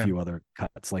there's a few other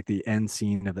cuts, like the end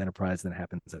scene of the Enterprise that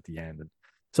happens at the end. And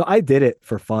so I did it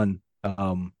for fun,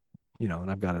 and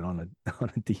I've got it on a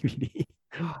DVD.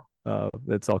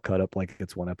 That's all cut up like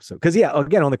it's one episode. Because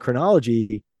again, on the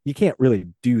chronology, you can't really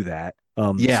do that.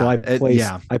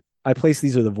 So I placed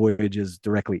These Are the Voyages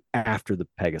directly after the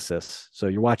Pegasus. So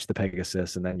you watch the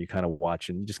Pegasus and then you kind of watch,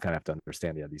 and you just kind of have to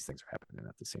understand, these things are happening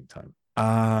at the same time.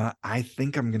 I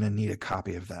think I'm going to need a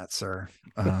copy of that, sir.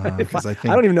 Because I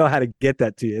don't even know how to get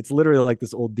that to you. It's literally like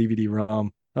this old DVD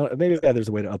ROM. Maybe there's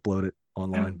a way to upload it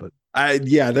online, but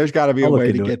there's got to be a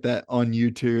way to get that on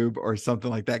YouTube or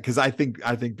something like that. Because I think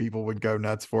people would go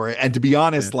nuts for it. And to be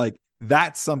honest, like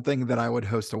that's something that I would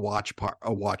host a watch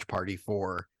party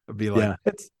for. I'd be like,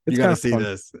 it's you got to see fun.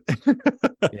 this.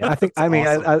 Yeah, I think.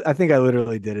 Awesome. I think I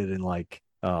literally did it in like,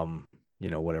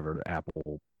 whatever the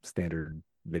Apple standard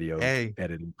video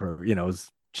editing program. It was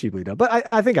cheaply done, but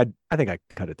I think I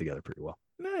cut it together pretty well.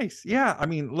 Nice. Yeah. I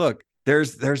mean, look,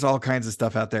 there's all kinds of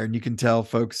stuff out there, and you can tell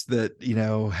folks that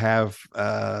have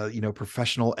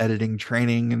professional editing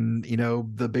training and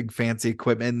the big fancy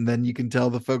equipment, and then you can tell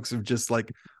the folks have just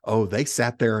like, oh, they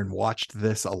sat there and watched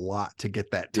this a lot to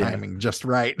get that timing just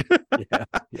right.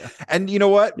 Yeah. And you know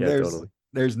what? Yeah, totally.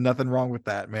 There's nothing wrong with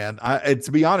that, man.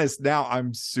 To be honest, now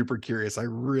I'm super curious. I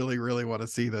really, really want to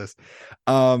see this.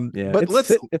 But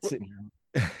it's here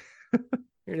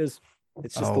it is.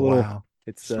 It's just a little. Wow.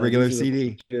 It's just regular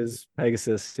CD. Is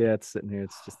Pegasus? Yeah, it's sitting here.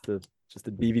 It's just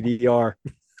a DVD-R,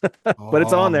 but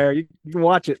it's on there. You can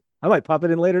watch it. I might pop it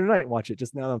in later tonight and watch it.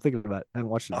 Just now that I'm thinking about it, I haven't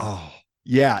watched it. Oh,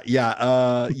 yeah.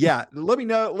 Let me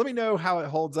know how it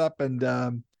holds up,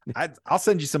 and I'll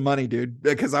send you some money, dude,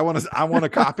 because I want a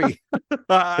copy.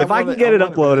 If I can get it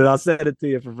uploaded, I'll send it to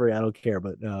you for free. I don't care,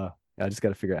 but I just got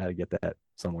to figure out how to get that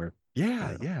somewhere.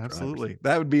 Yeah, absolutely.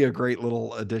 That would be a great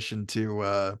little addition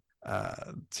to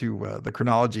the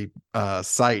Chronology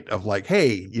site of like,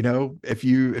 hey, if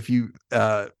you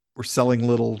were selling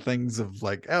little things of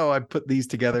like, oh, I put these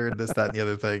together and this, that, and the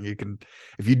other thing, you can,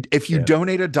 if you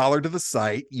donate $1 to the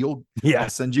site, I'll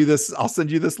send you this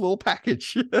little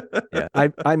package. Yeah,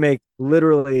 I make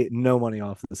literally no money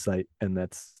off the site, and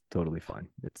that's totally fine.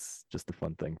 It's just a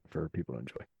fun thing for people to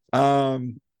enjoy.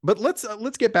 But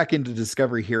let's get back into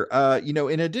Discovery here.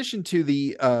 In addition to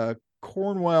the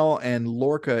Cornwell and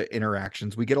Lorca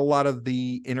interactions, we get a lot of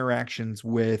the interactions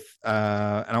with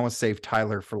and I want to save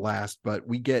Tyler for last, but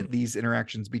we get these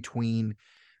interactions between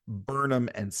Burnham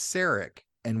and Sarek,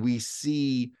 and we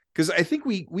see, because I think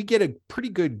we get a pretty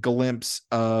good glimpse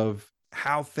of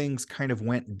how things kind of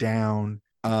went down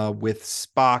with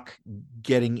Spock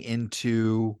getting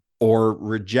into or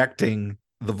rejecting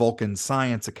the Vulcan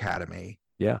Science Academy.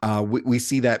 Yeah. We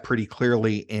see that pretty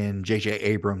clearly in J.J.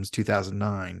 Abrams'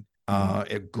 2009.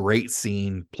 A great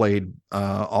scene played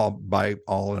all,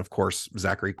 and of course,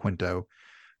 Zachary Quinto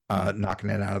knocking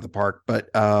it out of the park. But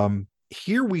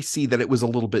here we see that it was a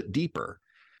little bit deeper,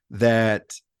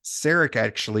 that Sarek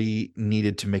actually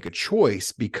needed to make a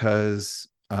choice because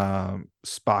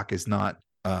Spock is not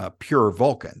pure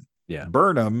Vulcan. Yeah.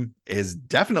 Burnham is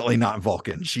definitely not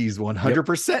Vulcan. She's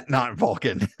 100% not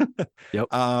Vulcan. Yep.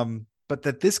 But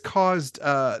that this caused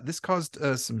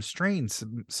some strain,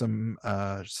 some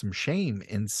shame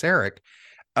in Sarek.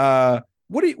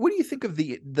 What do you think of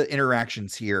the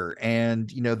interactions here, and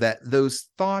that those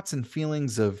thoughts and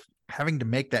feelings of having to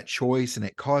make that choice and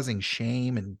it causing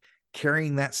shame and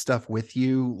carrying that stuff with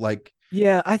you? Like,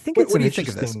 yeah, I think it's what do you think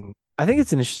of this? I think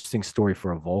it's an interesting story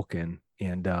for a Vulcan,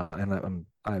 and I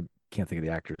can't think of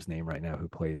the actor's name right now who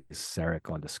plays Sarek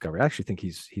on Discovery. I actually think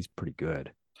he's pretty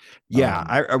good.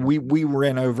 Yeah, we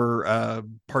ran over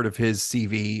part of his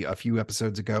CV a few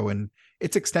episodes ago, and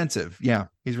it's extensive. Yeah,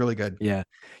 he's really good. Yeah,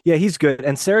 he's good.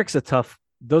 And Sarek's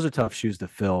those are tough shoes to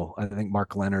fill. I think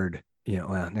Mark Leonard,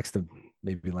 next to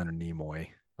maybe Leonard Nimoy,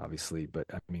 obviously, but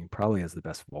I mean, probably has the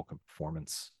best Vulcan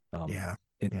performance.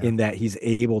 In that he's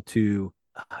able to,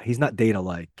 he's not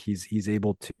Data-like. He's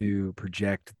able to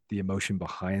project the emotion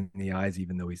behind the eyes,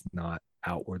 even though he's not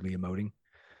outwardly emoting.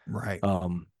 Right.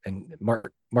 And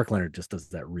Mark Leonard just does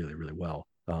that really, really well.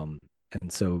 And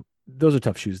so those are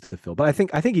tough shoes to fill, but I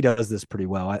think he does this pretty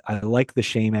well. I like the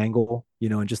shame angle,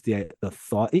 and just the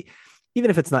thought, even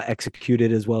if it's not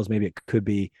executed as well as maybe it could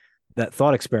be, that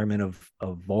thought experiment of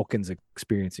Vulcans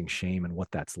experiencing shame and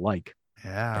what that's like,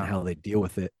 and how they deal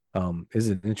with it, is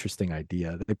an interesting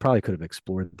idea. They probably could have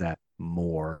explored that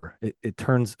more. It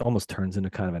almost turns into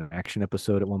kind of an action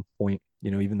episode at one point,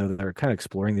 even though they're kind of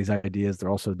exploring these ideas, they're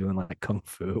also doing like kung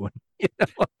fu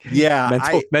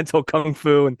and mental kung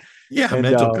fu and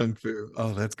mental kung fu.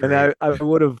 Oh, that's great. And I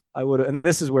would have, and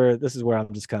this is where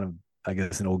I'm just kind of, I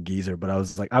guess, an old geezer, but I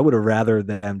was like, I would have rather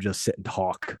them just sit and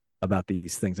talk about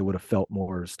these things. It would have felt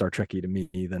more Star Trek-y to me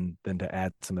than to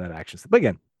add some of that action stuff. But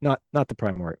again, not the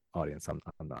primary audience. I'm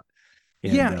not.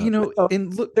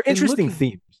 And, they're interesting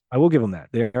themes. I will give them that.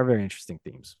 They are very interesting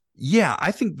themes. Yeah,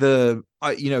 I think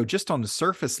just on the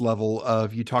surface level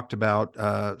of, you talked about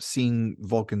seeing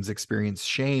Vulcans experience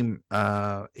shame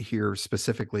here,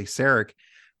 specifically Sarek,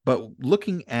 but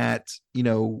looking at,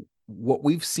 what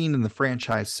we've seen in the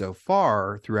franchise so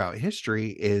far throughout history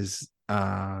is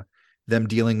them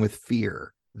dealing with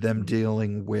fear, them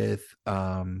dealing with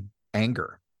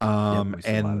anger.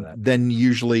 And then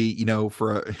usually,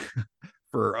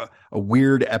 for a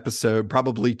weird episode,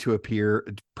 probably to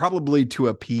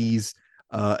appease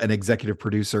an executive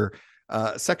producer,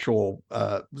 sexual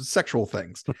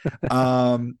things.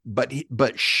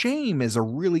 But shame is a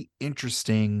really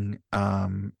interesting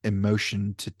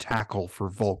emotion to tackle for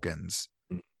Vulcans.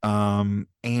 And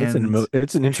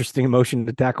it's an interesting emotion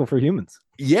to tackle for humans.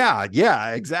 Yeah,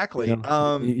 exactly.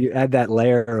 You add that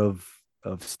layer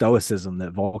of stoicism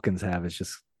that Vulcans have. It's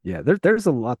just, there's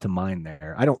a lot to mine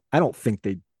there. I don't think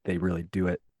they really do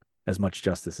it as much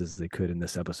justice as they could in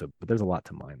this episode, but there's a lot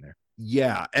to mine there.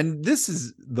 Yeah. And this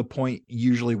is the point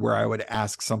usually where I would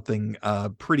ask something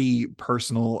pretty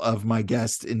personal of my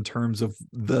guest in terms of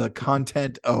the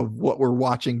content of what we're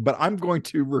watching, but I'm going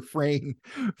to refrain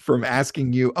from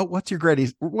asking you, what's your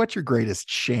greatest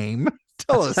shame?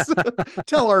 Tell us,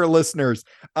 tell our listeners.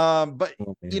 But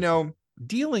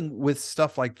dealing with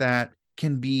stuff like that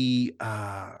can be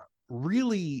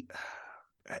really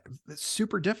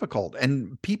super difficult,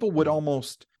 and people would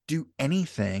almost do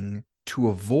anything to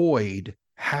avoid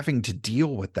having to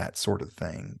deal with that sort of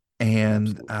thing.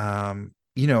 And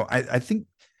I think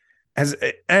and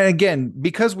again,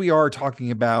 because we are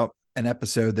talking about an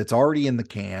episode that's already in the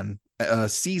can, a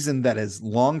season that has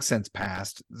long since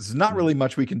passed, there's not really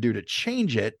much we can do to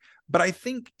change it. But I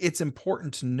think it's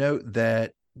important to note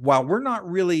that while we're not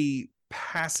really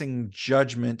passing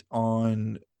judgment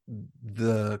on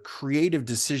the creative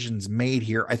decisions made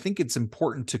here, I think it's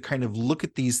important to kind of look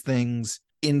at these things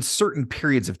in certain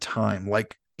periods of time.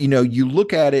 Like, you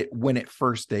look at it when it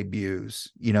first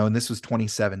debuts, and this was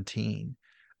 2017.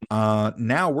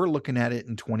 Now we're looking at it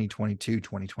in 2022,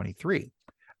 2023.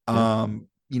 Man,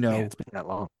 it's been that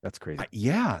long. That's crazy.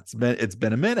 It's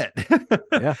been a minute.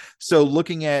 Yeah. So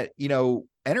looking at,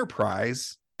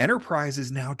 Enterprise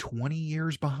is now 20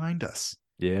 years behind us.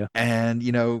 Yeah. And,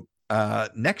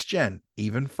 Next Gen,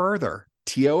 even further.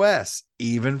 TOS,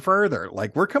 even further.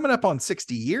 Like, we're coming up on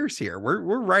 60 years here.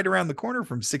 We're right around the corner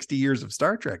from 60 years of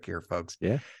Star Trek here, folks.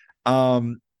 Yeah.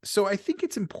 So I think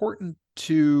it's important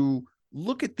to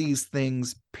look at these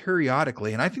things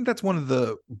periodically. And I think that's one of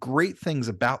the great things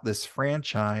about this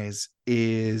franchise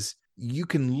is you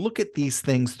can look at these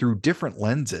things through different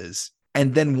lenses.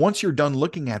 And then once you're done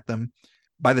looking at them,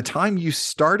 by the time you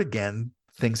start again,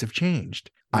 things have changed,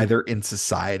 either in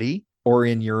society or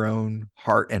in your own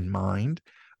heart and mind,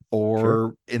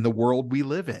 or in the world we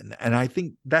live in. And I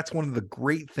think that's one of the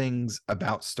great things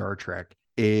about Star Trek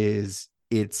is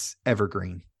it's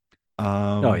evergreen.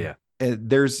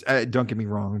 There's don't get me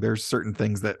wrong, there's certain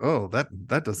things that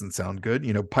that doesn't sound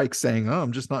good. Pike saying,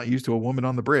 I'm just not used to a woman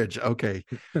on the bridge. Okay.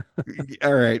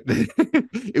 All right.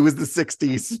 It was the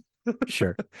 60s.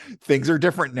 Sure. Things are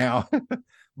different now.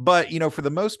 But for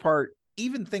the most part,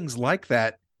 even things like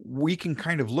that we can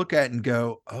kind of look at and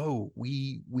go,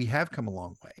 we have come a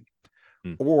long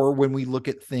way. Or when we look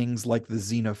at things like the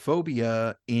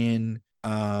xenophobia in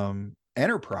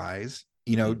Enterprise,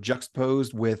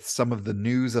 juxtaposed with some of the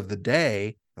news of the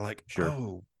day, like,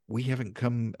 we haven't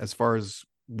come as far as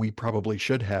we probably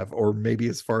should have, or maybe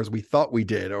as far as we thought we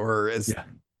did, or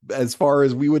as far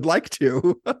as we would like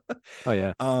to.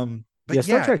 But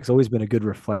Star Trek's always been a good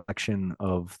reflection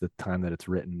of the time that it's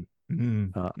written.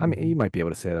 I mean, you might be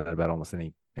able to say that about almost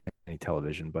any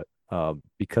television, but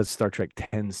because Star Trek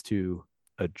tends to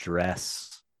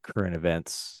address current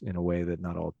events in a way that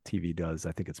not all TV does,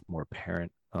 I think it's more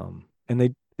apparent. And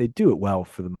they do it well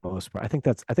for the most part. I think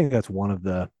that's one of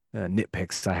the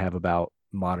nitpicks I have about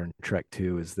modern Trek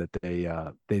too, is that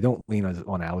they don't lean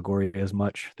on allegory as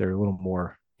much. They're a little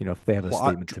more, if they have a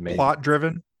statement to make, plot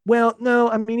driven. Well, no,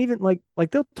 I mean, even like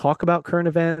they'll talk about current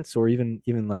events or even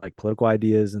like political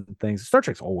ideas and things. Star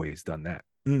Trek's always done that.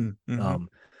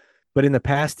 But in the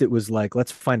past, it was like,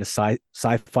 let's find a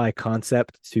sci-fi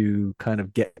concept to kind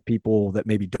of get people that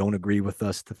maybe don't agree with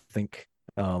us to think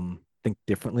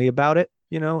differently about it,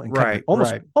 and kind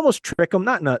of almost trick them,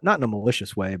 not in a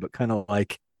malicious way, but kind of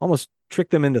like almost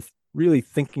trick them into really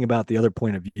thinking about the other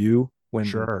point of view when,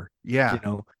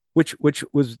 which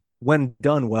was, when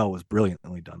done well, was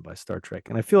brilliantly done by Star Trek.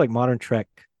 And I feel like modern Trek,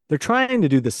 they're trying to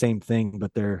do the same thing,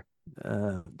 but they're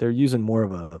using more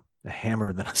of a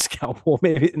hammer than a scalpel.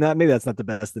 Maybe that's not the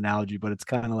best analogy, but it's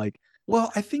kind of like,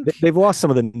 well, I think they've lost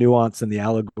some of the nuance and the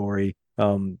allegory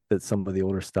that some of the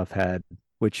older stuff had,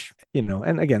 which,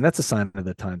 and again, that's a sign of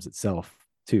the times itself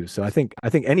too. So I think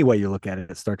any way you look at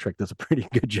it, Star Trek does a pretty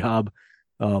good job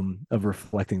of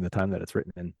reflecting the time that it's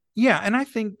written in. Yeah. And I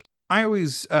think I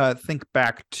always think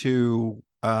back to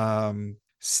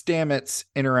Stamets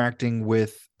interacting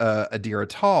with Adira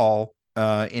Tal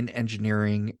in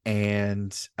engineering,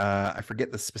 and I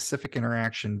forget the specific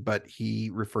interaction, but he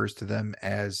refers to them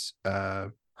as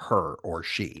her or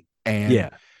she.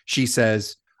 And she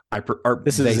says,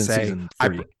 this is in season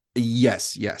 3.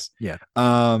 Yes. Yeah.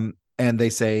 and they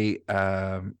say,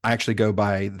 I actually go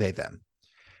by they, them.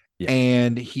 Yeah.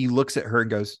 And he looks at her and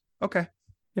goes, okay.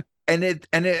 Yeah. And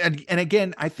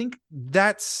again, I think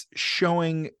that's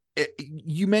showing,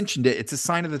 you mentioned it, it's a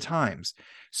sign of the times.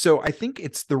 So I think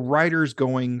it's the writers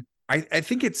going, I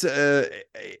think it's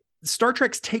Star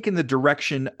Trek's taken the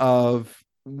direction of,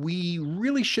 we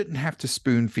really shouldn't have to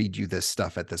spoon feed you this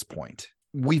stuff at this point.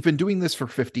 We've been doing this for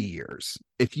 50 years.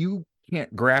 If you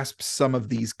can't grasp some of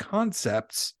these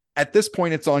concepts, at this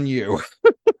point, it's on you.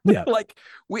 Yeah. Like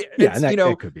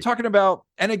talking about,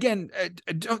 and again,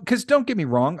 because don't get me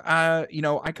wrong,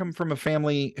 I come from a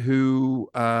family who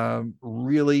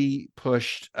really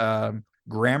pushed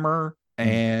grammar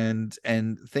and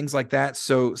things like that.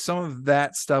 So some of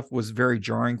that stuff was very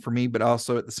jarring for me, but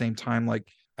also at the same time, like,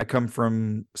 I come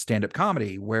from stand-up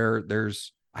comedy where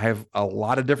I have a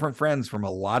lot of different friends from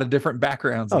a lot of different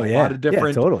backgrounds. Oh, yeah. A lot of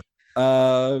different, totally.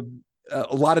 A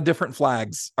lot of different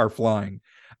flags are flying.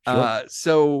 Sure.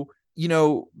 So,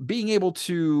 being able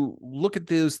to look at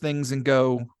those things and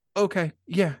go, okay,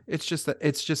 yeah, it's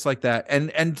just like that.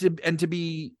 And to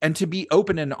be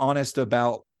open and honest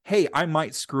about, hey, I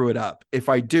might screw it up. If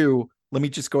I do, let me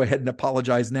just go ahead and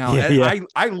apologize now.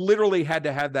 I literally had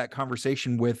to have that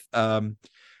conversation with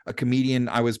a comedian.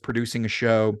 I was producing a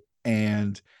show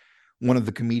and one of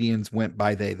the comedians went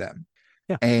by they, them.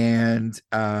 Yeah. And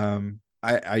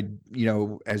I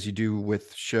as you do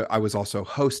with show, I was also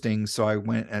hosting. So I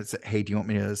went and said, hey, do you want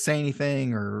me to say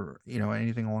anything or,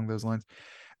 anything along those lines?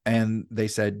 And they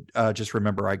said, just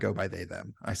remember, I go by they,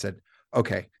 them. I said,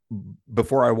 okay,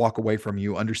 before I walk away from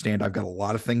you, understand I've got a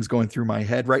lot of things going through my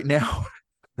head right now.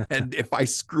 And if I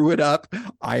screw it up,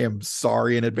 I am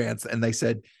sorry in advance. And they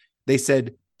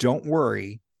said, don't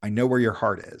worry. I know where your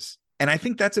heart is. And I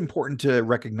think that's important to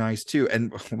recognize too.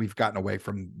 And we've gotten away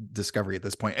from Discovery at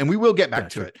this point, and we will get back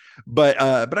to it. But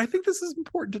I think this is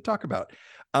important to talk about.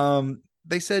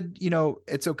 They said,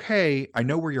 it's okay. I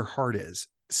know where your heart is.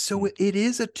 So it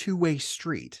is a two-way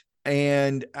street.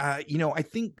 And, I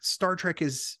think Star Trek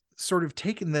is sort of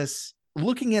taken this,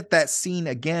 looking at that scene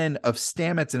again of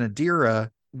Stamets and Adira,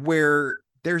 where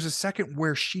there's a second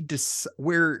where she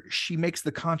makes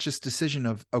the conscious decision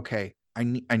of, okay, I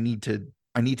need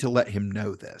to let him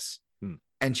know this.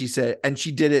 And she said, and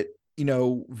she did it,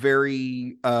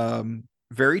 very,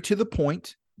 very to the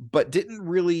point, but didn't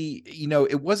really,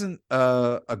 it wasn't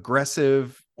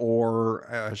aggressive,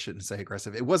 or I shouldn't say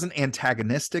aggressive. It wasn't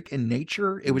antagonistic in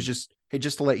nature. It was just, hey,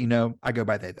 just to let you know, I go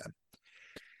by they, them.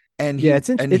 And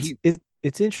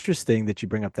it's interesting that you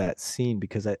bring up that scene,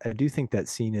 because I do think that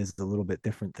scene is a little bit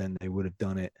different than they would have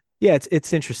done it. Yeah,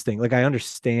 it's interesting. Like, I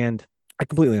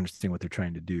completely understand what they're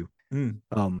trying to do.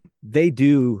 They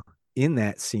do, in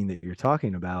that scene that you're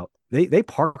talking about, they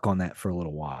park on that for a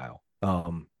little while,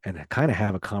 and kind of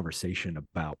have a conversation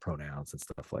about pronouns and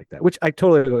stuff like that, which I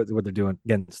totally know what they're doing.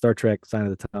 Again, Star Trek, sign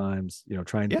of the times,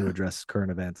 trying to address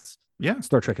current events. Yeah,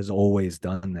 Star Trek has always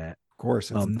done that. Of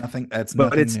course, it's nothing. That's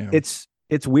but nothing new.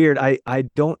 It's weird. I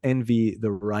don't envy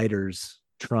the writers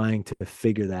trying to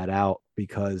figure that out,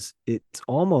 because it's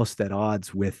almost at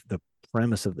odds with the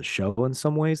premise of the show in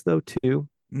some ways, though, too,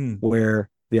 where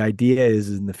the idea is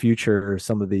in the future,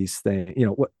 some of these things,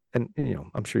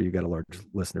 I'm sure you got a large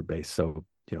listener base, so,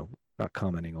 not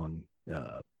commenting on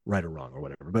right or wrong or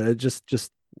whatever, but it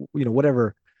just,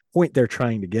 whatever point they're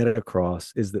trying to get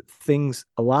across is that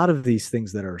a lot of these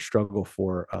things that are a struggle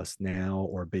for us now,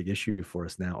 or a big issue for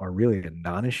us now, are really a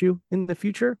non-issue in the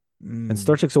future. And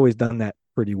Star Trek's always done that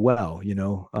pretty well.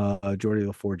 Geordi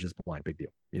LaForge is blind, big deal.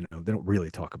 They don't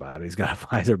really talk about it. He's got a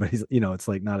visor, but he's, it's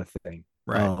like not a thing.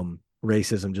 Right.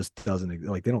 Racism just doesn't,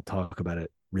 like, they don't talk about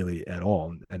it really at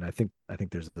all. And I think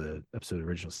there's the episode of the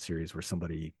original series where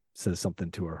somebody says something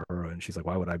to her and she's like,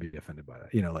 why would I be offended by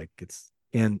that? Like, it's,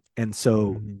 and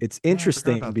so it's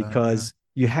interesting because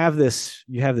you have this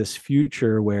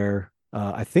future where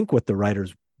I think what the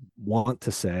writers want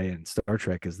to say in Star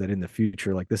Trek is that in the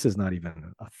future, like, this is not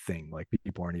even a thing. Like,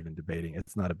 people aren't even debating.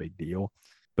 It's not a big deal.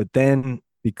 But then,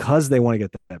 because they want to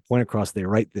get that point across, they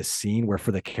write this scene where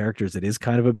for the characters it is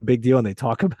kind of a big deal, and they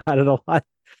talk about it a lot.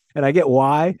 And I get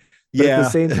why. But at the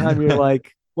same time, you're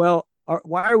like, well,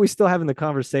 why are we still having the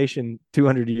conversation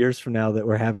 200 years from now that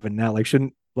we're having now? Like,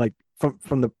 shouldn't, like,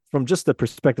 from just the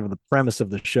perspective of the premise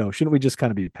of the show, shouldn't we just kind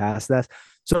of be past that?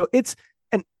 So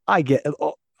and I get,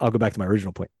 I'll go back to my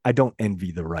original point. I don't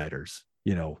envy the writers,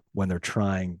 when they're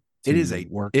trying to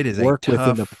work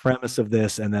within the premise of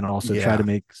this, and then also try to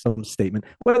make some statement,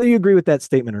 whether you agree with that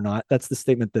statement or not. That's the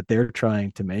statement that they're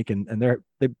trying to make, and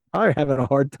they probably having a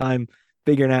hard time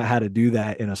figuring out how to do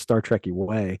that in a Star Trek-y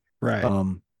way. Right.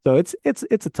 So it's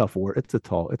a tough order. It's a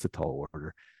tall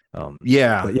order.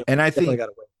 Yeah, but yeah, and I definitely think got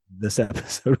away this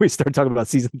episode. We start talking about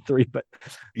season 3, but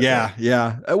yeah.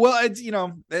 Well, it's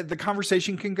the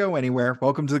conversation can go anywhere.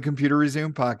 Welcome to the Computer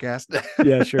Resume podcast.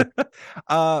 Yeah, sure.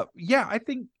 Yeah, I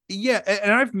think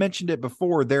and I've mentioned it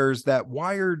before. There's that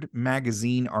Wired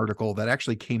magazine article that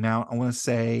actually came out, I want to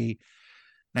say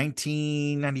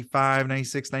 1995,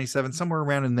 96, 97, somewhere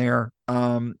around in there.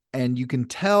 And you can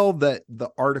tell that the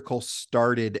article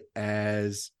started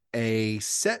as a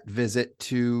set visit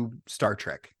to Star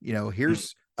Trek.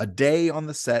 Here's a day on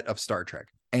the set of Star Trek.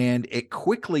 And it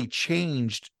quickly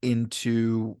changed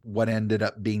into what ended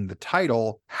up being the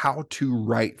title, How to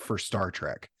Write for Star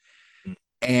Trek.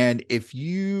 And if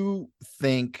you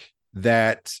think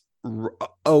that,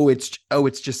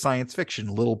 it's just science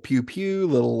fiction, little pew pew,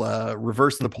 little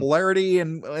reverse the polarity,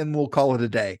 and we'll call it a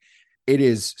day. It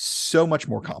is so much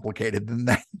more complicated than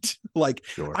that. Like,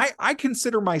 sure. I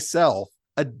consider myself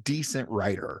a decent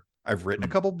writer. I've written a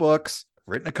couple books,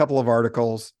 written a couple of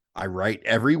articles. I write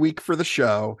every week for the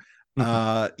show.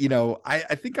 I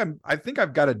think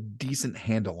I've got a decent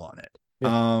handle on it.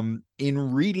 Yeah.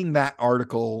 In reading that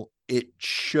article, it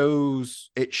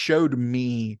showed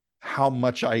me how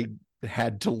much I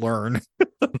had to learn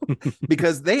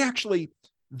because they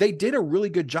did a really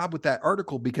good job with that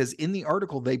article, because in the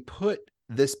article they put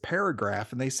this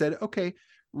paragraph and they said, okay,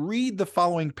 read the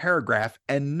following paragraph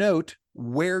and note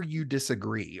where you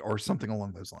disagree or something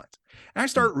along those lines. And I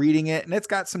start reading it, and it's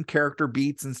got some character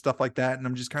beats and stuff like that. And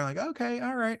I'm just kind of like, okay,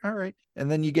 all right. And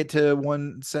then you get to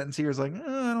one sentence here, it's like,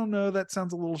 I don't know, that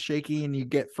sounds a little shaky. And you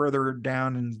get further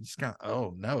down and it's kind of,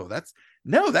 oh no, that's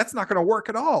not going to work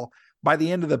at all. By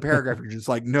the end of the paragraph, you're just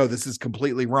like, no, this is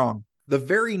completely wrong. The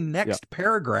very next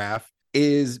paragraph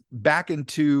is back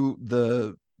into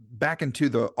the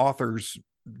author's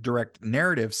direct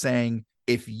narrative, saying,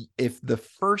 if the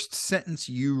first sentence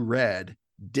you read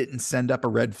didn't send up a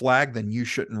red flag, then you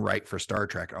shouldn't write for Star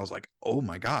Trek. I was like, oh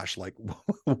my gosh, like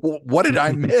what did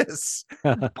I miss?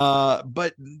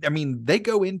 But I mean, they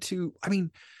go into,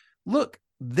 look,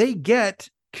 they get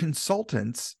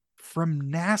consultants from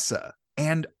NASA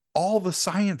and all the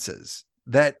sciences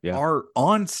that are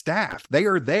on staff. They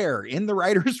are there in the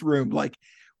writer's room, like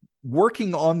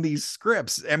working on these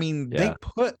scripts. They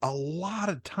put a lot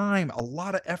of time, a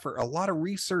lot of effort, a lot of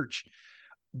research.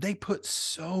 They put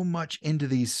so much into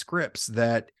these scripts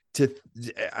that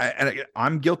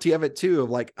I'm guilty of it too, of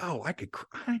like, oh, I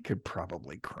could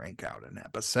probably crank out an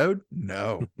episode.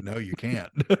 No, you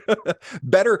can't.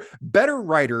 better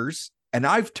writers, and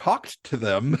I've talked to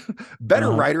them, better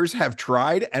writers have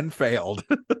tried and failed.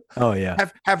 Oh yeah.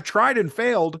 have tried and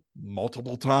failed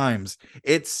multiple times.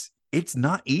 It's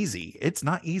not easy. It's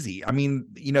not easy.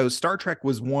 Star Trek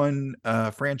was one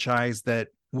franchise that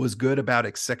was good about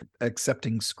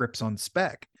accepting scripts on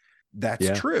spec.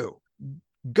 That's true.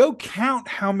 Go count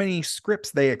how many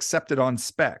scripts they accepted on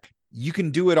spec. You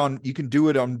can do it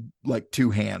on like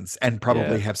two hands and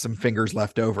probably have some fingers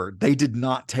left over. They did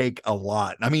not take a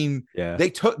lot. They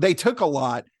took a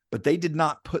lot, but they did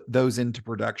not put those into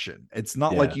production. It's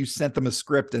not like you sent them a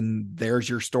script and there's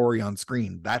your story on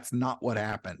screen. That's not what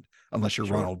happened, unless you're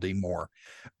Ronald D. Moore.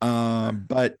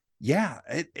 But yeah,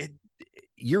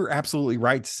 you're absolutely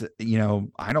right.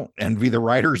 I don't envy the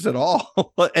writers at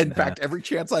all. In fact, every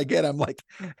chance I get, I'm like,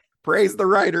 praise the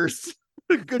writers.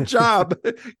 Good job.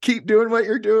 Keep doing what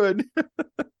you're doing.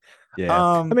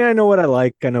 I know what I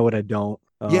like. I know what I don't.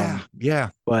 Yeah.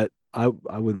 But I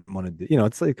wouldn't want to do,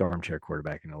 it's like armchair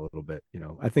quarterbacking a little bit.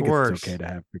 I think it's okay to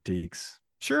have critiques.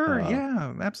 Sure.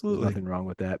 Yeah, absolutely. Nothing wrong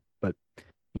with that. But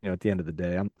at the end of the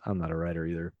day, I'm not a writer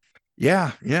either.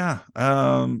 Yeah.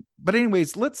 But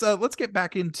anyways, let's get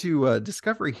back into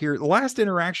Discovery here. The last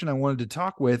interaction I wanted to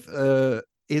talk with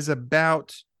is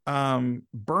about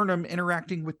Burnham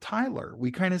interacting with Tyler.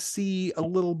 We kind of see a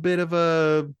little bit of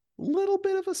a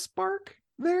spark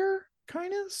there,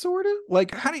 kind of, sort of.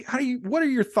 Like, how do you what are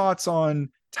your thoughts on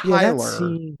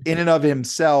Tyler in and of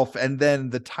himself, and then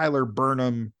the Tyler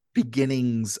Burnham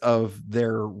beginnings of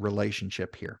their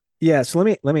relationship here? Yeah, so let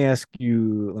me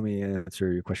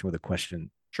answer your question with a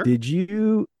question. Sure. Did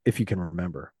you, if you can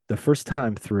remember, the first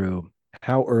time through,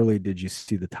 how early did you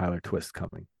see the Tyler twist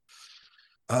coming?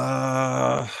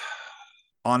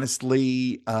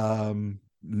 Honestly,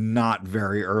 not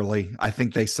very early. I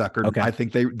think they suckered. Okay. I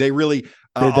think they really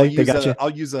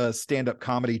I'll use a stand-up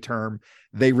comedy term.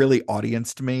 They really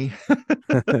audienced me.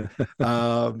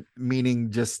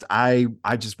 Meaning just I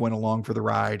just went along for the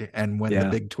ride, and when the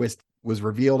big twist was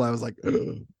revealed, I was like,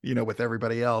 with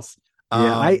everybody else.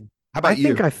 How about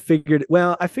you? I figured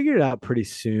it out pretty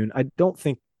soon. I don't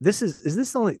think is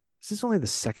this only the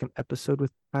second episode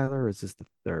with Tyler, or is this the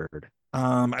third?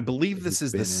 I believe this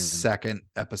is the been in. second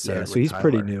episode. Yeah, so with he's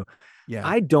pretty Tyler. new. Yeah.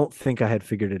 I don't think I had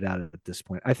figured it out at this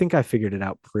point. I think I figured it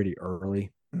out pretty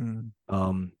early. Mm.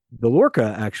 The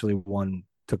Lorca actually one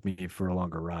took me for a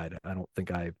longer ride. I don't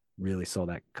think I really saw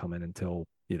that coming until,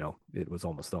 it was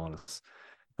almost on us.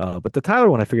 But the Tyler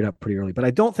one I figured out pretty early, but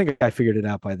I don't think I figured it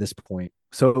out by this point.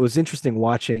 So it was interesting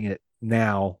watching it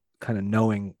now, kind of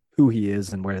knowing who he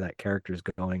is and where that character is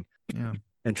going. Yeah.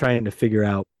 And trying to figure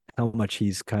out how much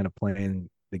he's kind of playing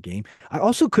the game. I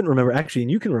also couldn't remember actually,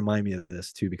 and you can remind me of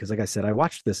this too, because like I said, I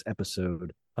watched this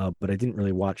episode, but I didn't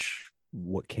really watch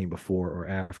what came before or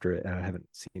after it. I haven't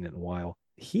seen it in a while.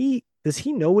 Does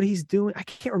he know what he's doing? I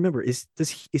can't remember. Is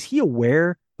he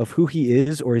aware of who he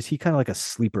is, or is he kind of like a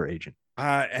sleeper agent?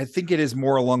 I think it is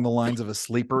more along the lines of a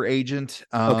sleeper agent.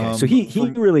 Okay, so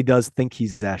he really does think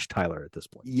he's Ash Tyler at this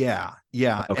point. Yeah.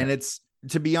 Okay. And it's,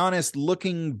 to be honest,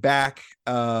 looking back,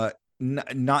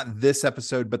 not this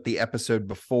episode, but the episode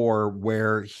before,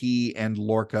 where he and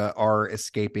Lorca are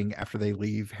escaping after they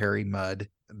leave Harry Mudd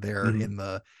there in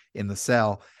the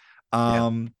cell.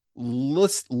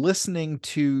 Listening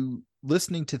to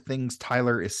things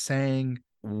Tyler is saying,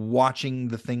 watching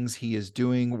the things he is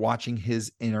doing, watching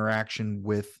his interaction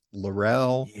with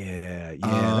L'Rell. Yeah,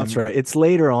 that's right. It's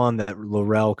later on that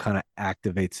L'Rell kind of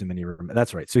activates him, and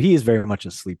that's right. So he is very much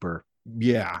a sleeper.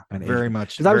 Yeah, very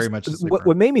much.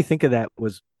 What made me think of that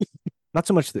was not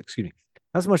so much the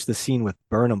scene with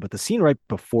Burnham, but the scene right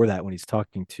before that when he's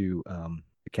talking to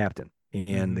the captain,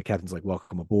 and the captain's like,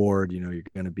 "Welcome aboard. You're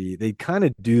going to be." They kind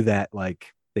of do that,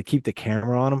 like they keep the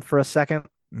camera on him for a second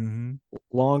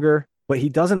longer, but he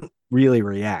doesn't really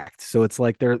react. So it's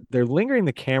like they're lingering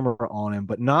the camera on him,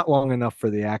 but not long enough for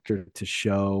the actor to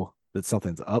show that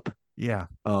something's up. Yeah.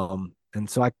 And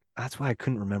so that's why I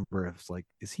couldn't remember if it's like,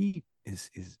 is he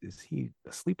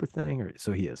a sleeper thing, or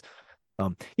so he is.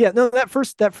 That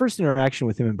first interaction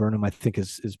with him and Burnham I think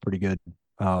is pretty good.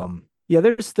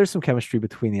 There's some chemistry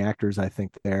between the actors, I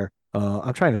think, there.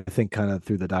 I'm trying to think kind of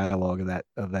through the dialogue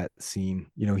of that scene.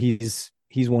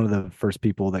 He's one of the first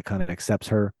people that kind of accepts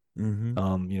her.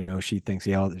 She thinks,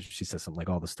 she says something like,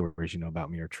 all the stories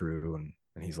about me are true, and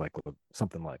he's like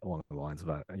something like along the lines of,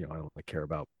 I don't really care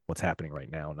about what's happening right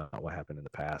now, not what happened in the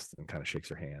past, and kind of shakes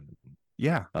her hand.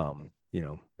 Yeah.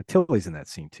 But Tilly's in that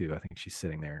scene too. I think she's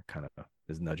sitting there kind of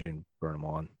is nudging Burnham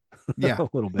on a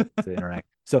little bit to interact.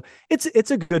 So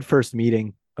it's a good first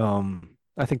meeting.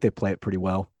 I think they play it pretty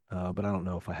well, but I don't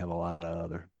know if I have a lot of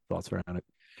other thoughts around it.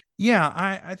 Yeah,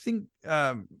 I think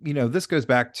this goes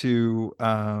back to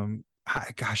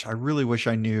I really wish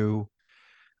I knew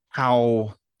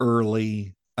how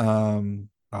early and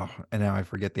now I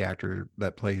forget the actor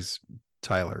that plays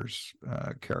Tyler's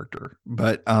character,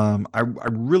 but I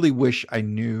really wish I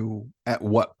knew at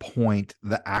what point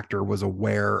the actor was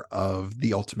aware of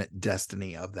the ultimate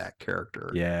destiny of that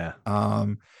character. Yeah.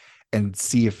 And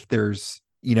see if there's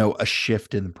a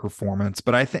shift in performance.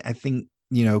 But I think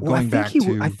going back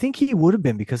I think he would have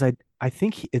been, because I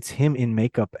think it's him in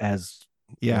makeup as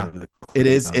it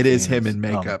is him in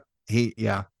makeup.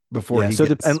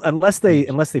 Unless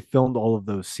they filmed all of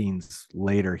those scenes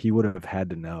later, he would have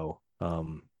had to know.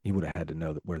 He would have had to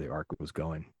know where the arc was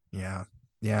going. Yeah.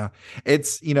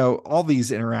 It's, all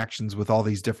these interactions with all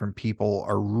these different people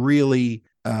are really,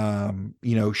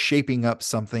 shaping up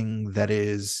something that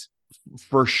is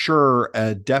for sure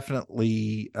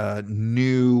definitely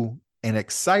new and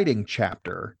exciting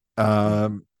chapter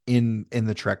in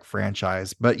the Trek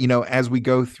franchise. But, as we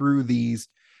go through these,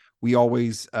 we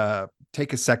always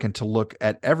take a second to look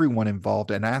at everyone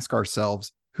involved and ask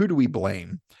ourselves, who do we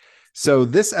blame? So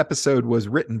this episode was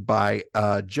written by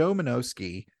Joe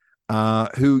Menosky,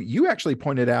 who you actually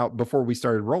pointed out before we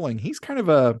started rolling. He's kind of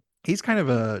a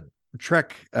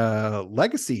Trek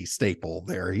legacy staple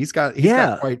there. He's got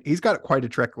quite a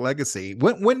Trek legacy.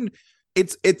 When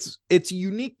it's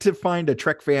unique to find a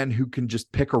Trek fan who can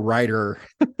just pick a writer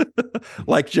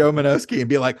like Joe Menosky and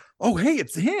be like, oh, hey,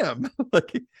 it's him.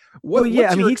 What's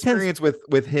your experience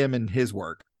with him and his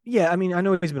work? Yeah, I mean, I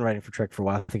know he's been writing for Trek for a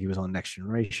while. I think he was on Next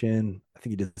Generation. I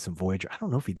think he did some Voyager. I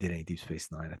don't know if he did any Deep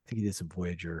Space Nine. I think he did some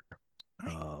Voyager.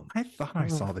 I thought I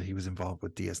saw that he was involved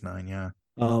with DS9. Yeah.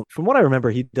 From what I remember,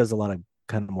 he does a lot of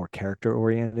kind of more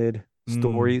character-oriented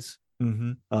stories.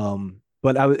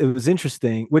 But it was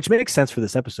interesting, which makes sense for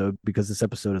this episode, because this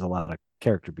episode is a lot of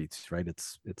character beats, right?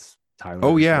 It's Tyler.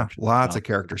 Oh yeah, lots of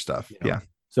character stuff. Yeah.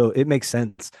 So it makes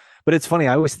sense. But it's funny.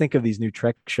 I always think of these new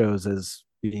Trek shows as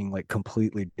being like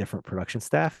completely different production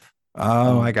staff.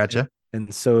 Oh, I gotcha.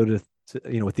 And so to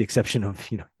with the exception of,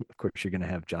 of course you're going to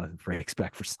have Jonathan Frakes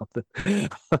back for something.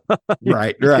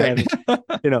 Right.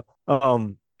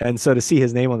 And so to see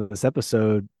his name on this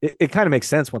episode, it kind of makes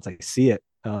sense once I see it.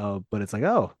 But it's like,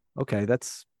 oh, okay,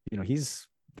 that's,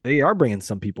 they are bringing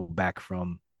some people back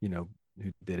from,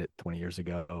 who did it 20 years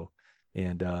ago.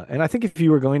 And I think if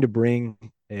you were going to bring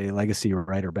a legacy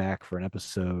writer back for an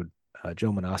episode,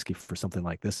 Joe Menosky for something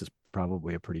like this is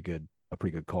probably a pretty good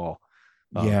call.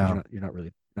 Yeah. You're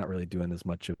not really doing as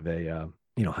much of a,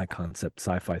 high concept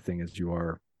sci-fi thing as you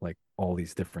are like all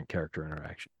these different character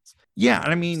interactions. Yeah.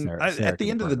 And I mean, at the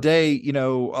end of the day,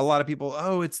 a lot of people,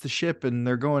 oh, it's the ship and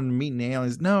they're going meeting the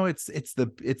aliens. No, it's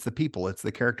the people, it's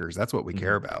the characters. That's what we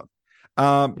care about.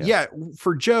 Yeah.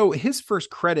 For Joe, his first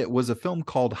credit was a film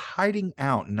called Hiding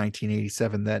Out in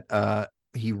 1987 that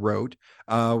he wrote,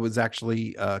 was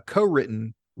actually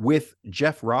co-written with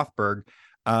Jeff Rothberg,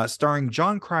 starring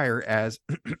John Cryer as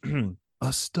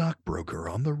a stockbroker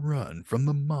on the run from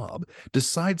the mob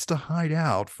decides to hide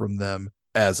out from them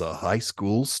as a high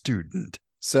school student.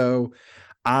 So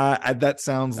that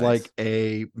sounds nice.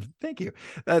 Thank you.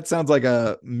 That sounds like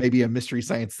maybe a Mystery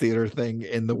Science Theater thing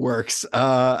in the works.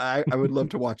 I would love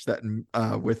to watch that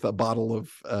with a bottle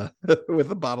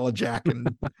of Jack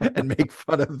and make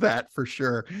fun of that for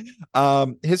sure.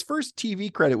 His first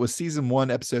TV credit was season 1,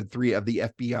 episode 3 of the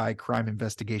FBI crime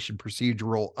investigation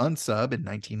procedural Unsub in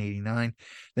 1989.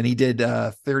 Then he did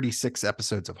 36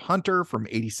 episodes of Hunter from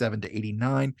 87 to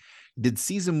 89. Did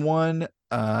season 1,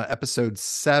 episode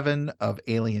 7 of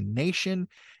Alien Nation.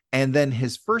 And then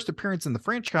his first appearance in the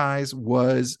franchise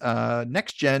was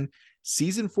Next Gen,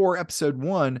 season 4, episode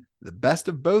 1, The Best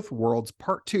of Both Worlds,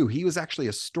 part 2. He was actually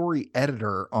a story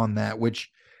editor on that, which,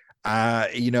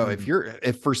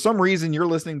 if for some reason you're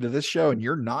listening to this show and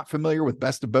you're not familiar with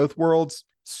Best of Both Worlds,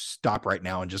 stop right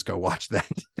now and just go watch that.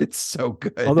 It's so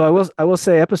good. Although I will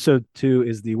say episode 2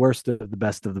 is the worst of the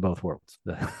Best of the Both Worlds.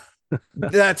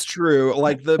 That's true.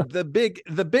 Like the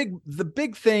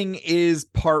big thing is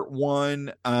part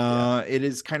 1. It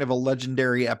is kind of a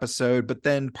legendary episode, but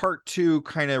then part 2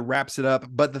 kind of wraps it up.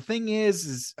 But the thing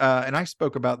is and I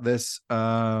spoke about this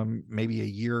maybe a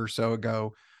year or so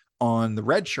ago on the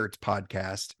Red Shirts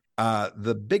podcast.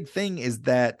 The big thing is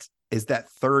that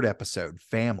third episode,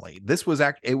 Family.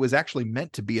 It was actually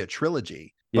meant to be a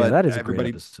trilogy. Yeah, but that is a great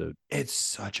episode. It's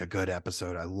such a good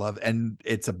episode. I love it. And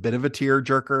it's a bit of a tear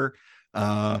jerker.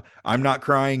 I'm not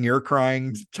crying, you're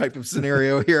crying type of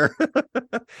scenario here.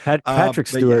 Patrick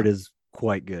Stewart is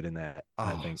quite good in that. Oh,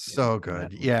 I think so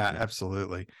good. Yeah,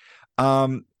 absolutely.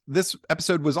 This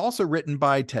episode was also written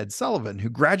by Ted Sullivan, who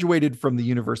graduated from the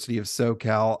University of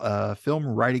SoCal film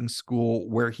writing school,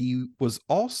 where he was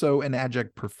also an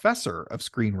adjunct professor of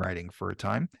screenwriting for a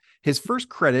time. His first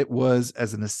credit was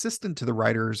as an assistant to the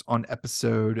writers on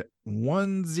episode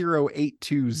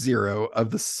 10820 of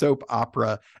the soap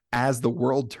opera As the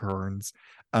World Turns,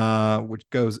 which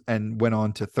goes and went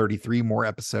on to 33 more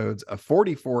episodes of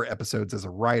 44 episodes as a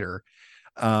writer.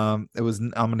 It was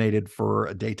nominated for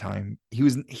a daytime.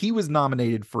 He was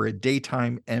nominated for a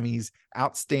Daytime Emmys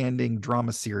Outstanding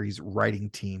Drama Series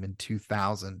Writing Team in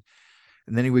 2000.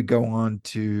 And then he would go on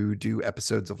to do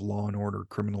episodes of Law and Order: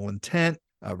 Criminal Intent,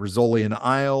 Rizzoli and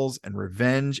Isles, and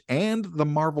Revenge, and the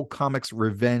Marvel Comics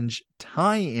Revenge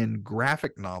tie-in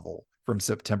graphic novel from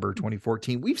September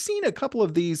 2014. We've seen a couple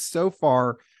of these so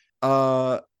far.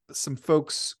 Some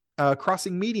folks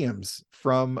crossing mediums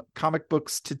from comic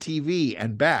books to TV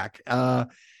and back. Are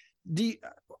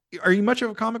you much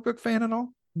of a comic book fan at all?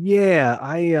 Yeah,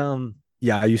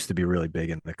 I used to be really big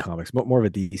into the comics, but more of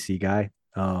a DC guy.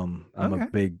 I'm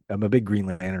a big Green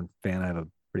Lantern fan. I have a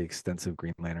pretty extensive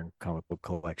Green Lantern comic book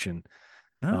collection.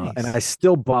 Nice. And I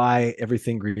still buy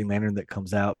everything Green Lantern that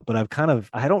comes out, but I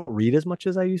don't read as much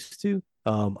as I used to.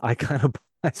 I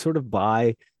sort of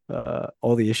buy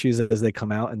all the issues as they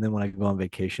come out, and then when I go on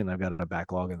vacation, I've got a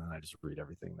backlog, and then I just read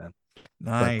everything then.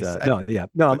 Nice. But,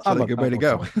 I'm a good way to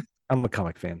go. I'm a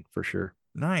comic fan for sure.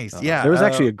 Nice. Yeah. There was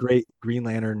actually a great Green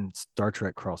Lantern Star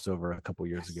Trek crossover a couple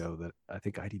years ago that I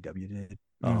think IDW did.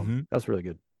 That was really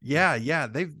good. Yeah.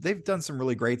 They've done some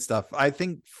really great stuff. I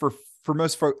think for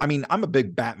most folks, I mean, I'm a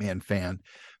big Batman fan,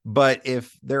 but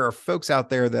if there are folks out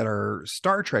there that are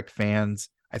Star Trek fans,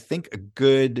 I think a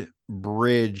good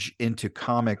bridge into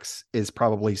comics is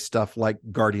probably stuff like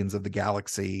Guardians of the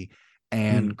Galaxy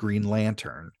and Green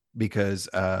Lantern, because,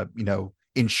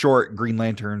 in short, Green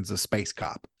Lantern's a space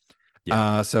cop.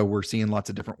 Yeah. So we're seeing lots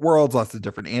of different worlds, lots of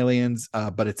different aliens,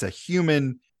 but it's a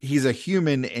human. He's a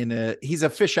human he's a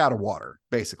fish out of water,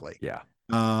 basically. Yeah.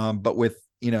 But with,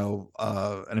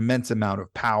 an immense amount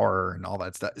of power and all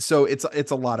that stuff. So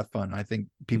it's a lot of fun. I think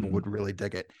people would really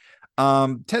dig it.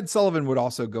 Ted Sullivan would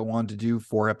also go on to do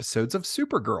 4 episodes of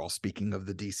Supergirl, speaking of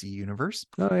the DC universe.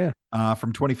 Oh, yeah.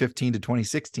 From 2015 to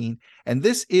 2016. And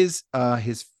this is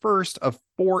his first of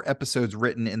 4 episodes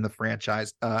written in the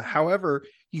franchise. However,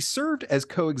 he served as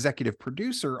co-executive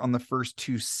producer on the first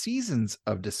 2 seasons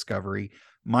of Discovery,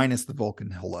 minus the Vulcan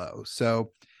Hello.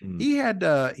 So he had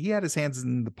his hands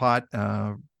in the pot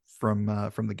from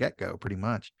the get-go, pretty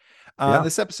much.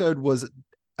 This episode was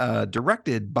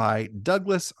directed by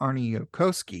Douglas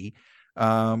Arniokoski.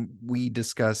 We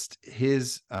discussed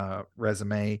his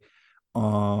resume.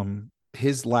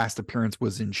 His last appearance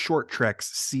was in Short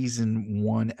Trek's season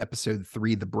 1, episode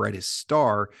 3, The Brightest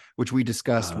Star, which we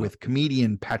discussed with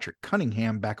comedian Patrick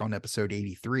Cunningham back on episode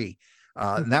 83.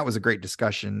 And that was a great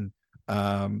discussion.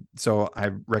 So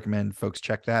I recommend folks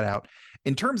check that out.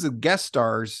 In terms of guest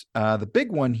stars, the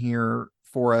big one here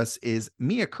for us is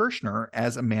Mia Kirshner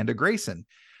as Amanda Grayson.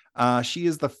 She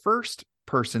is the first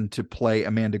person to play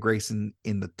Amanda Grayson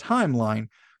in the timeline,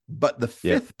 but the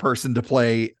 5th person to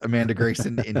play Amanda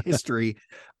Grayson in history.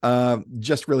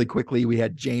 Just really quickly, we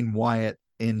had Jane Wyatt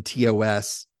in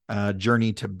TOS,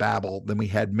 Journey to Babel. Then we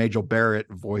had Majel Barrett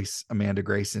voice Amanda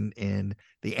Grayson in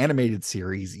the animated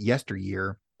series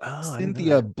Yesteryear.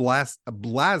 Cynthia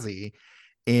Blasey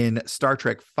in Star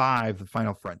Trek V, The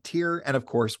Final Frontier, and of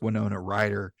course, Winona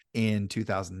Ryder in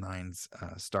 2009's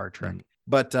Star Trek.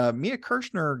 But Mia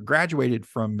Kirshner graduated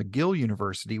from McGill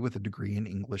University with a degree in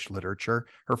English literature.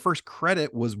 Her first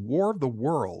credit was War of the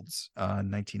Worlds,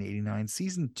 1989,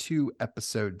 season 2,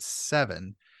 episode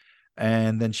 7.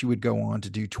 And then she would go on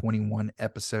to do 21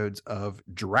 episodes of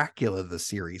Dracula, the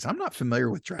series. I'm not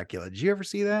familiar with Dracula. Did you ever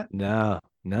see that? No,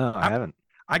 I haven't.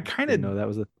 I kind of know that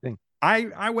was a thing.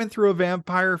 I went through a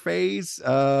vampire phase,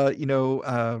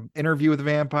 Interview with the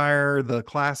Vampire, the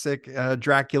classic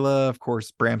Dracula, of course,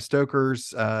 Bram Stoker's,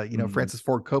 Francis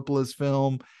Ford Coppola's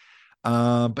film.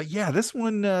 But yeah, this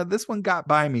one got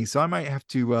by me. So I might have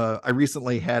to, I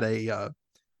recently had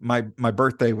my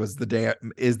birthday is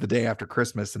the day after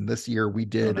Christmas. And this year we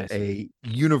did a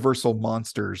Universal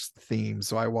Monsters theme.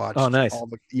 So I watched,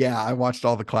 I watched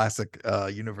all the classic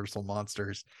Universal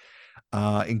Monsters,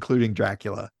 including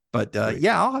Dracula. But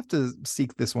I'll have to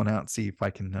seek this one out and see if I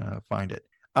can find it.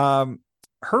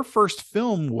 Her first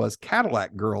film was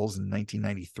Cadillac Girls in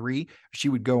 1993. She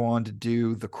would go on to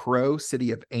do The Crow,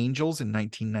 City of Angels in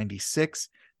 1996,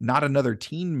 Not Another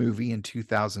Teen Movie in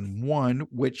 2001,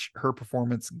 which her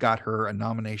performance got her a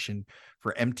nomination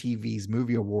for MTV's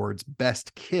Movie Awards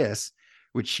Best Kiss,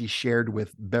 which she shared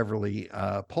with Beverly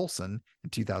Polson in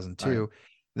 2002. Right.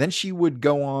 Then she would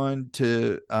go on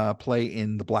to play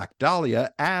in The Black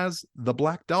Dahlia as the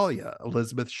Black Dahlia,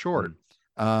 Elizabeth Short.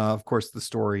 Of course, the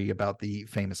story about the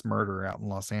famous murder out in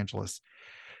Los Angeles,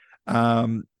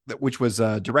 which was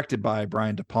directed by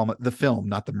Brian De Palma. The film,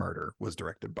 not the murder, was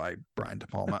directed by Brian De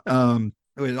Palma.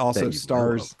 It also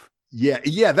stars...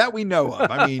 Yeah, that we know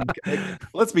of. I mean,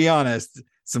 let's be honest.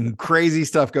 Some crazy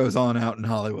stuff goes on out in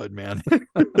Hollywood, man.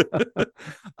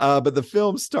 But the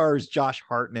film stars Josh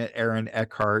Hartnett, Aaron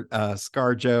Eckhart,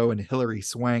 ScarJo, and Hilary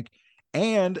Swank,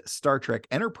 and Star Trek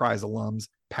Enterprise alums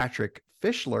Patrick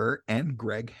Fischler and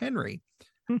Greg Henry.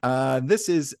 This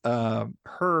is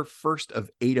her first of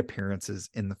 8 appearances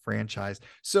in the franchise.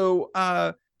 So,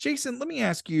 Jason, let me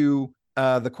ask you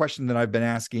the question that I've been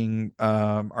asking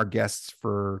our guests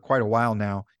for quite a while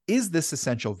now. Is this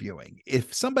essential viewing?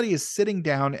 If somebody is sitting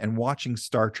down and watching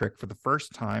Star Trek for the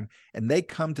first time and they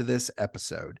come to this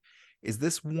episode, is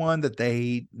this one that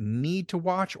they need to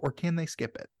watch, or can they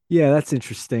skip it? Yeah, that's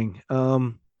interesting.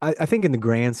 I think in the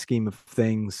grand scheme of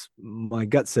things, my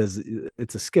gut says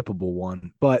it's a skippable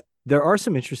one, but there are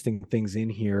some interesting things in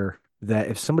here that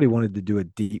if somebody wanted to do a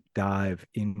deep dive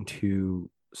into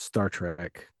Star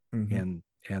Trek and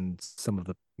some of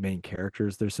the main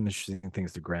characters, there's some interesting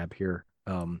things to grab here.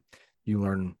 You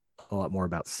learn a lot more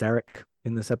about Sarek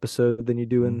in this episode than you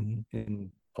do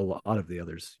in a lot of the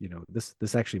others. You know,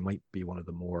 this actually might be one of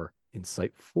the more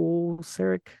insightful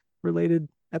Sarek related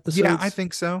episodes. Yeah, I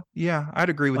think so. Yeah, I'd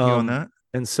agree with you on that.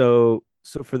 And so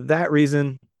for that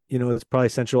reason, you know, it's probably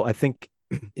essential. I think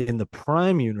in the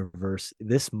Prime universe,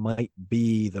 this might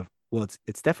be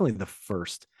it's definitely the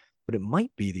first, but it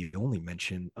might be the only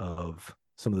mention of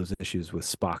some of those issues with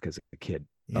Spock as a kid.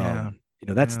 Yeah. You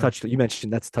know, that's touched. You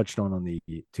mentioned that's touched on the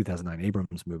 2009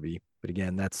 Abrams movie, but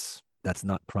again, that's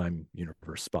not Prime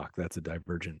universe Spock. That's a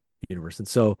Divergent universe, and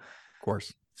so, of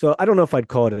course. So I don't know if I'd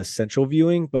call it essential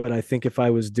viewing, but I think if I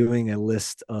was doing a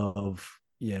list of,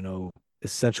 you know,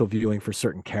 essential viewing for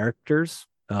certain characters,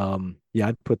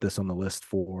 I'd put this on the list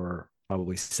for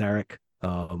probably Sarek,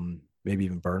 maybe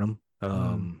even Burnham,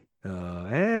 and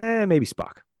maybe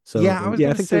Spock. So Yeah, I was I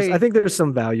gonna think say, I think there's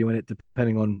some value in it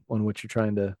depending on what you're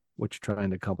trying to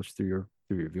accomplish through your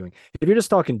viewing. If you're just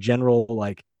talking general,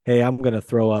 like, hey, I'm gonna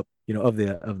throw up, of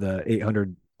the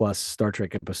 800 plus Star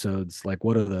Trek episodes, like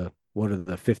what are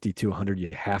the 50 to 100 you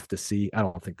have to see? I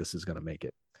don't think this is gonna make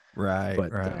it. right,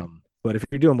 But right. but if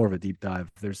you're doing more of a deep dive,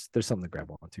 there's something to grab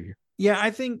onto here. Yeah,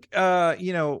 I think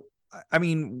I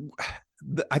mean,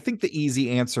 I think the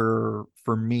easy answer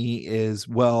for me is,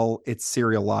 well, it's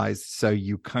serialized, so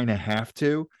you kind of have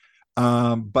to.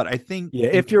 But I think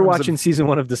If you're watching season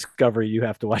 1 of Discovery, you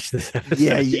have to watch this episode.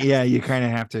 Yeah, you kind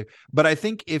of have to. But I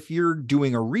think if you're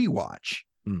doing a rewatch,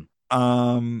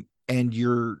 and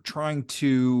you're trying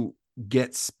to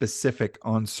get specific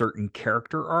on certain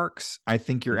character arcs, I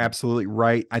think you're absolutely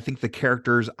right. I think the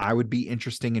characters I would be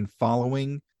interested in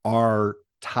following are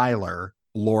Tyler,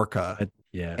 Lorca.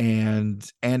 And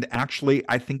actually,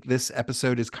 I think this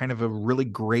episode is kind of a really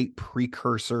great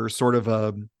precursor, sort of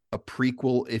a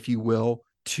prequel, if you will,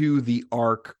 to the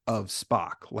arc of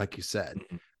Spock, like you said.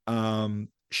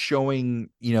 Showing,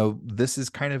 this is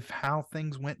kind of how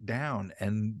things went down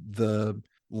and the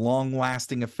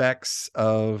long-lasting effects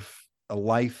of a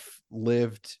life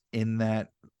lived in that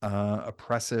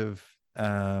oppressive,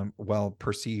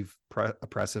 perceived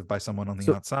oppressive by someone on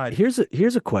the outside. Here's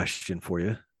a question for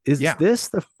you. Is this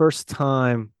the first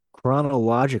time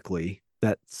chronologically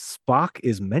that Spock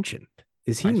is mentioned?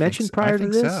 Is he mentioned prior to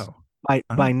this? So.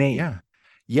 By name?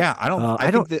 Yeah.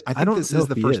 I think this is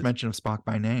the first mention of Spock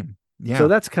by name. Yeah. So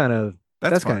that's kind of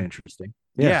interesting.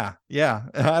 Yeah.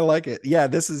 I like it. Yeah,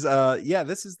 this is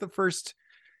the first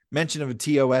mention of a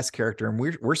TOS character, and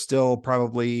we're still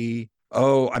probably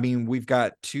we've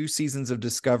got 2 seasons of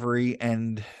Discovery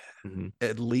and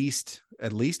at least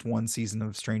one season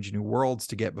of Strange New Worlds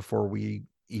to get before we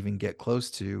even get close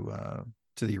to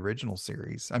the original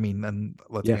series. I mean, then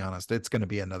let's be honest, it's going to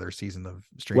be another season of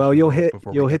Strange New Worlds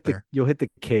you'll hit the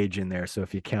cage in there. So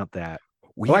if you count that,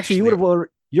 you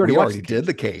already did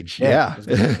the cage. Yeah.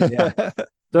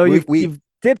 So you've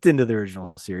dipped into the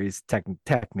original series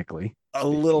technically a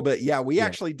little bit. Yeah, we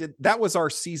actually did. That was our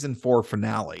season 4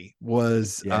 finale.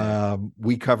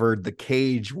 We covered the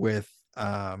cage with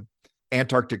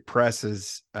Antarctic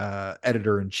Press's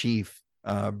editor-in-chief,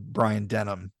 Brian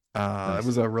Denham. It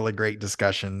was a really great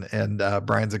discussion, and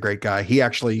Brian's a great guy. He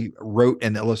actually wrote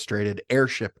and illustrated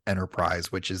Airship Enterprise,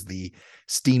 which is the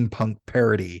steampunk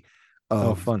parody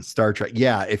of Star Trek.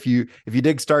 Yeah, if you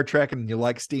dig Star Trek and you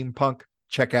like steampunk,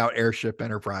 check out Airship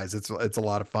Enterprise. It's a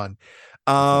lot of fun.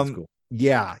 Cool.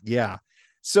 Yeah.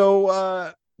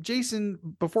 So Jason,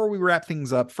 before we wrap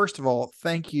things up, first of all,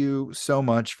 thank you so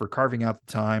much for carving out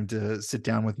the time to sit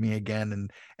down with me again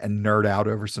and nerd out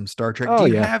over some Star Trek. Do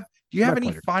you have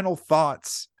any final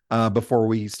thoughts before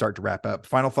we start to wrap up?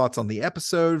 Final thoughts on the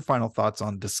episode, final thoughts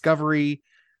on Discovery,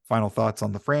 final thoughts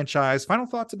on the franchise, final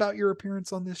thoughts about your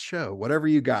appearance on this show, whatever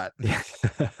you got.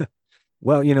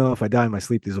 Well, if I die in my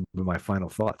sleep, these will be my final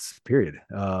thoughts, period.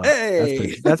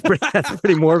 Hey, that's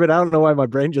pretty morbid. I don't know why my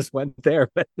brain just went there,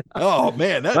 but oh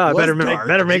man, I better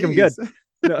make them good.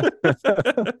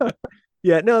 The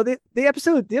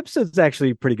episode's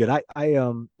actually pretty good. I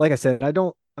like I said,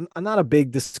 I'm not a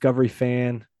big Discovery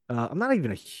fan. I'm not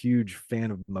even a huge fan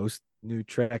of most new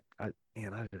Trek.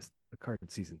 Picard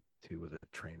season 2 was a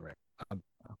train wreck.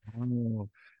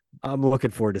 I'm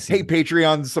looking forward to seeing. Hey,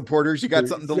 Patreon supporters, you got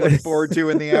something to look forward to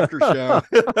in the after show.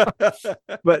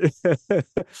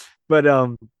 but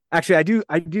actually,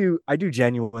 I do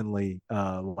genuinely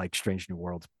like Strange New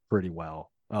Worlds pretty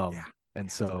well. And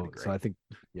so I think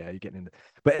you're getting into.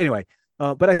 But anyway,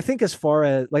 but I think as far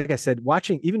as, like I said,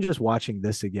 just watching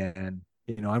this again,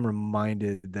 I'm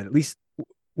reminded that at least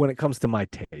when it comes to my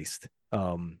taste,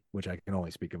 which I can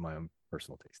only speak of my own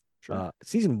personal taste. Sure.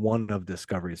 Season 1 of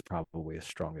Discovery is probably the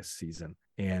strongest season,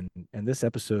 and this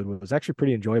episode was actually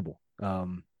pretty enjoyable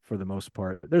for the most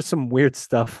part. There's some weird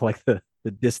stuff like the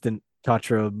distant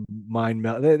Katra mind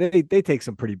melt. They take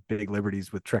some pretty big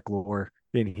liberties with Trek lore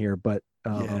in here, but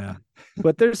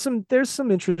but there's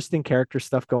some interesting character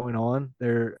stuff going on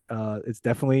there. It's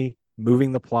definitely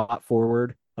moving the plot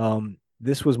forward.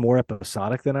 This was more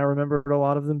episodic than I remembered a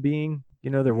lot of them being.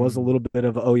 There was a little bit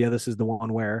of, this is the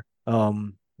one where,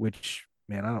 which,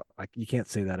 man, you can't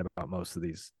say that about most of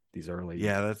these early.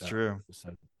 Yeah, that's true.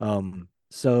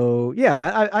 So yeah,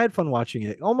 I had fun watching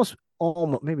it. Almost,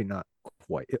 maybe not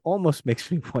quite. It almost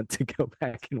makes me want to go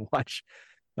back and watch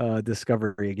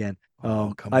Discovery again.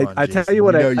 Come on, I tell you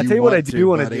what, I do want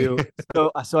to do.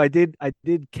 So I did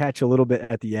catch a little bit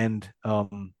at the end. I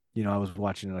was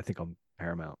watching it, I think, on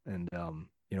Paramount, and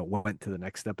went to the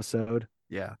next episode.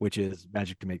 Yeah, which is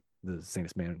Magic to Make the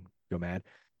Sanest Man Go Mad.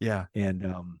 Yeah, and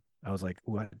I was like,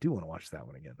 "Ooh, I do want to watch that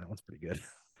one again. That one's pretty good."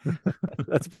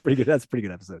 That's pretty good. That's a pretty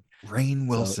good episode. Rainn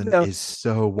Wilson So, is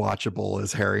so watchable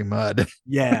as Harry Mudd.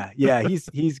 yeah,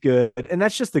 he's good, and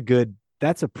that's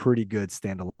a pretty good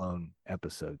standalone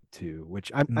episode too,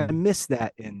 which I miss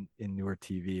that in newer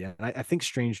TV, and I think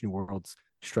Strange New Worlds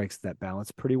strikes that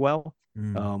balance pretty well.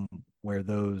 Where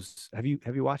those have you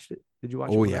watched it? Did you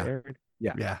watch it? Oh when yeah. it aired?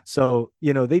 Yeah. Yeah. So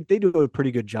they do a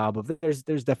pretty good job of there's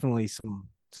definitely some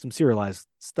serialized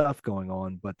stuff going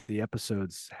on, but the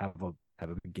episodes have a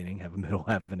beginning, have a middle,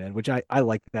 have an end, which I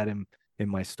like that in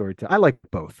my storytelling. I like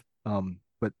both.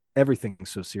 But everything's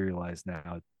so serialized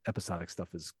now. Episodic stuff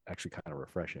is actually kind of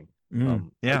refreshing. Yeah.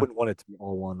 I wouldn't want it to be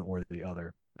all one or the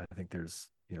other. I think there's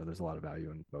a lot of value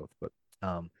in both. But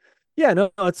yeah,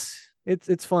 no,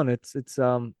 it's fun. It's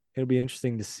it'll be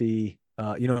interesting to see.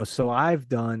 So I've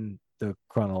done the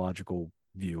chronological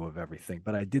view of everything,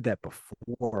 but I did that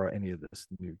before any of this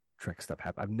new Trek stuff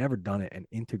happened. I've never done it and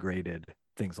integrated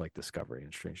things like Discovery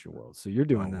and Strange New Worlds. So you're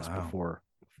doing this before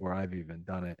I've even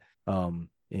done it.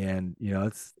 And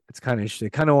it's kind of interesting.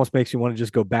 It kind of almost makes you want to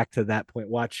just go back to that point,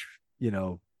 watch,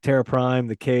 Terra Prime,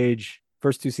 The Cage,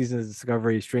 first 2 seasons of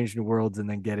Discovery, Strange New Worlds, and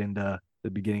then get into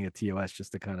the beginning of TOS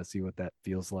just to kind of see what that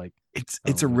feels like.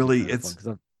 It's a really, because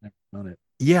I've never done it.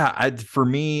 Yeah, for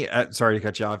me, sorry to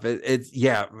cut you off. It's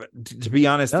to be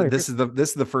honest, this is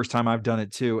the first time I've done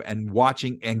it too. And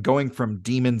watching and going from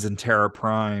Demons and Terra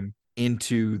Prime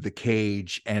into The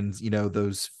Cage, and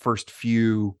those first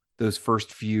few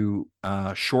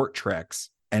short treks,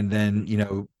 and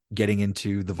then getting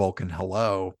into the Vulcan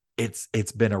Hello.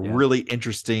 It's been a really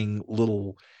interesting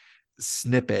little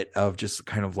snippet of just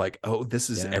kind of like, oh, this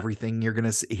is everything you're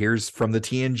gonna see. Here's from the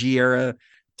TNG era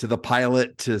to the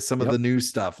pilot to some of the new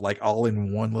stuff, like all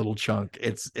in one little chunk.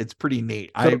 It's pretty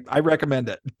neat. I recommend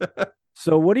it.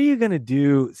 So what are you gonna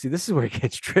do? See, this is where it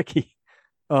gets tricky.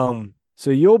 So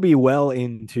you'll be well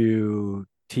into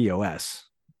TOS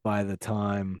by the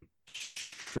time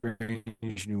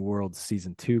Strange New Worlds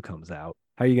season 2 comes out.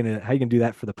 How are you gonna do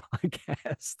that for the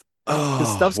podcast?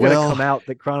 Because stuff's gonna come out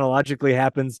that chronologically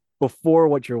happens before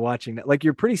what you're watching. Like,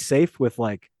 you're pretty safe with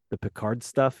like the Picard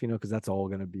stuff, because that's all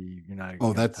going to be, you're not.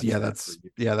 Oh,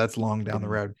 that's long down the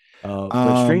road.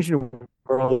 But Strange New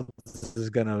Worlds is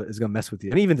gonna mess with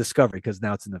you, and even Discovery, because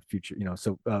now it's in the future.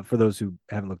 So for those who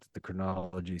haven't looked at the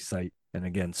chronology site, and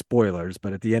again, spoilers,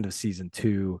 but at the end of season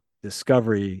 2,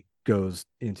 Discovery goes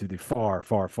into the far,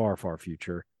 far, far, far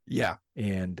future. Yeah,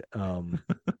 and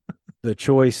the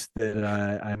choice that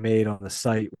I made on the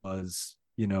site was,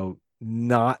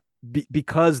 not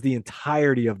because the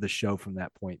entirety of the show from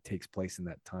that point takes place in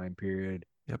that time period.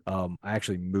 Yep. I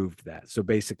actually moved that. So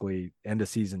basically, end of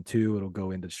season 2, it'll go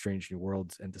into Strange New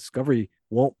Worlds, and Discovery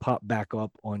won't pop back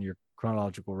up on your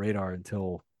chronological radar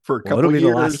until for a couple it'll be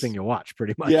years. The last thing you watch,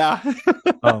 pretty much. Yeah.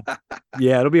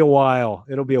 It'll be a while.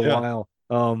 While.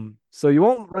 So you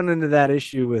won't run into that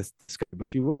issue with Discovery, but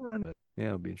you will run it. Yeah,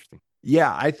 it'll be interesting.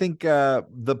 Yeah, I think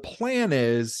the plan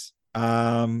is,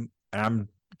 I'm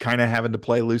kind of having to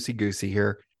play loosey-goosey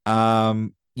here.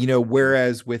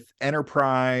 Whereas with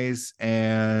Enterprise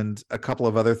and a couple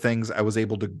of other things, I was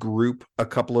able to group a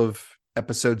couple of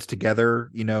episodes together,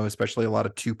 especially a lot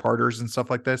of 2-parters and stuff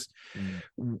like this.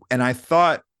 And I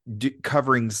thought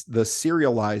covering the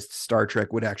serialized Star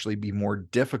Trek would actually be more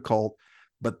difficult,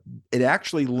 but it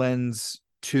actually lends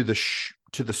to the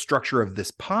structure of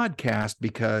this podcast,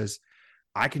 because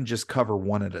I can just cover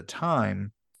one at a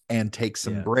time and take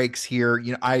some breaks here.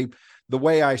 The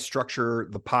way I structure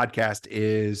the podcast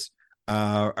is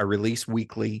I release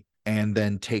weekly and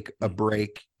then take a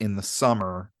break in the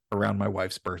summer around my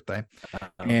wife's birthday.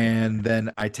 And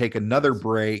then I take another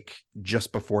break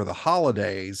just before the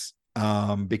holidays,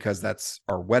 because that's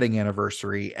our wedding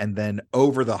anniversary. And then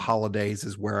over the holidays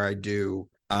is where I do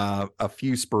a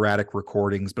few sporadic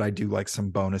recordings, but I do like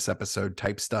some bonus episode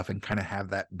type stuff and kind of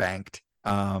have that banked,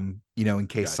 in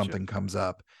case something comes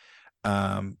up,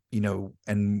 and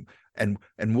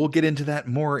we'll get into that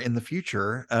more in the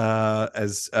future,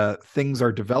 as things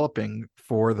are developing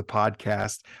for the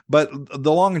podcast. But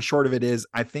the long and short of it is,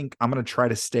 I think I'm going to try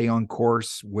to stay on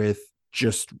course with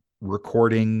just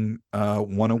recording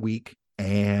one a week.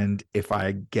 And if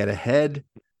I get ahead,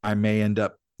 I may end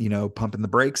up, pumping the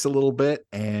brakes a little bit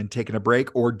and taking a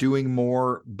break, or doing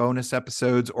more bonus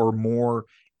episodes or more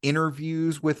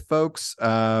interviews with folks.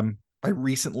 I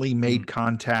recently made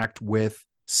contact with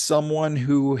someone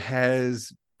who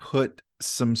has put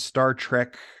some Star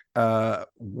Trek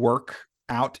work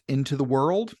out into the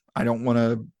world. I don't want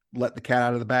to let the cat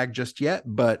out of the bag just yet,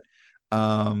 but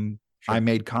I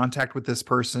made contact with this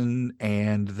person,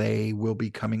 and they will be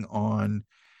coming on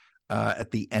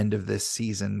at the end of this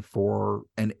season for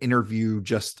an interview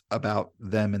just about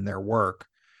them and their work.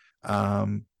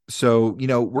 So, you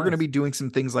know, we're going to be doing some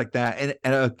things like that.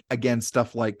 And again,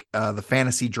 stuff like the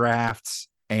fantasy drafts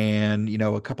and, you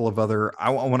know, a couple of other, I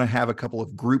want to have a couple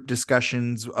of group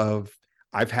discussions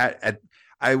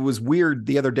I was weird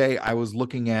the other day. I was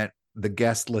looking at the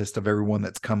guest list of everyone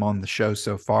that's come on the show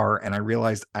so far, and I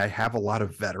realized I have a lot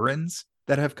of veterans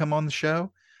that have come on the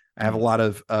show. I have a lot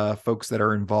of folks that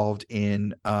are involved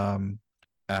in artwork.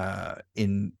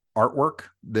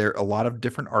 There are a lot of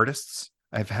different artists.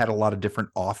 I've had a lot of different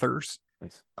authors.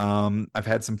 Nice. I've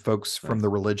had some folks from the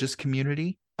religious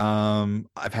community.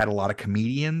 I've had a lot of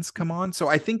comedians come on. So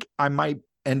I think I might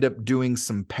end up doing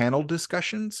some panel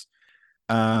discussions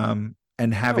and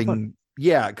having,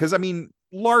 because I mean,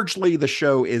 largely the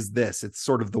show is this. It's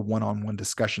sort of the one-on-one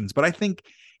discussions. But I think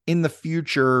in the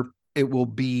future, it will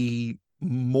be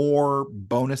more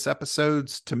bonus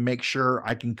episodes to make sure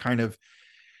I can kind of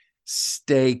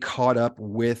stay caught up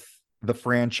with the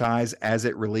franchise as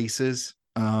it releases.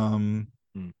 And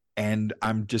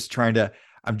I'm just trying to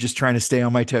stay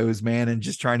on my toes, man, and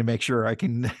just trying to make sure I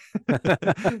can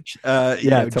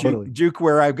totally juke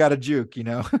where I've got to juke, you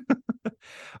know.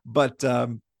 But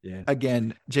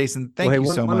again, Jason, thank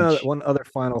you so much. One other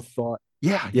final thought.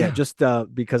 Yeah. Just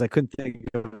because I couldn't think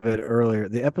of it earlier.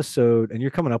 The episode, and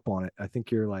you're coming up on it. I think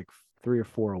you're like 3 or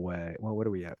 4 away. Well, what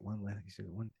are we at? 1,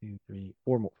 2, 3,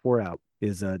 4 out.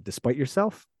 Is Despite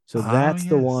Yourself. So that's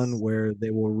the one where they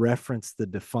will reference the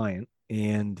Defiant.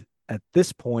 And at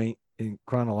this point,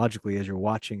 chronologically, as you're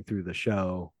watching through the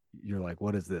show, you're like,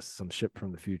 what is this? Some ship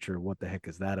from the future? What the heck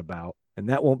is that about? And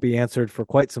that won't be answered for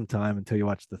quite some time until you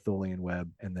watch the Tholian Web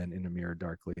and then In a Mirror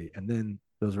Darkly. And then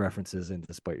those references in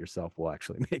Despite Yourself will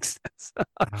actually make sense.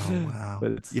 Oh, wow.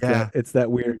 But it's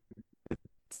that weird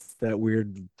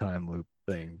time loop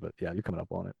thing. But yeah, you're coming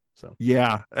up on it. So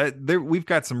we've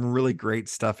got some really great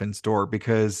stuff in store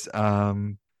because,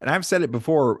 and I've said it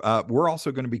before, we're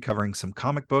also going to be covering some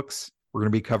comic books. We're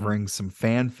going to be covering some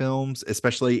fan films,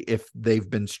 especially if they've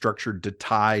been structured to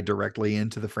tie directly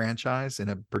into the franchise in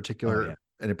a particular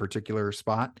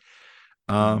spot.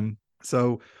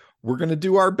 So we're going to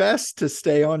do our best to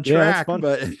stay on track,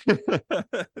 but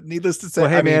needless to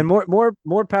say, man,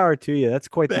 more power to you. That's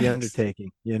quite the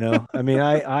undertaking, you know. I mean,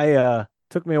 I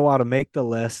took me a while to make the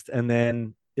list, and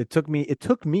then it took me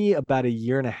about 1.5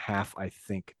 years, I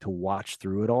think, to watch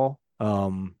through it all.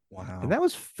 Wow. And that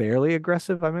was fairly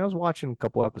aggressive. I mean, I was watching a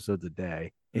couple episodes a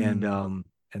day, and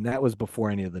that was before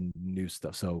any of the new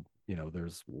stuff. So, you know, there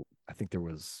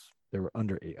were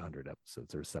under 800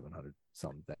 episodes. There were 700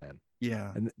 some then.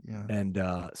 Yeah. And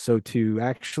so to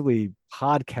actually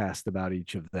podcast about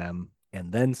each of them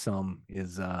and then some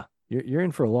is you're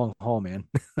in for a long haul, man.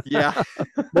 Yeah.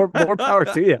 more power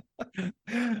to you.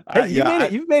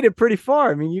 You've made it pretty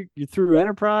far. I mean, you through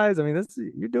Enterprise. I mean,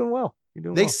 you're doing well.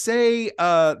 They say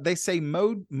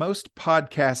most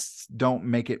podcasts don't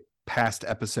make it past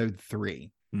episode 3.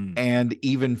 And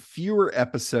even fewer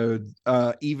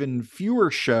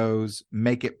shows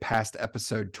make it past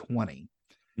episode 20.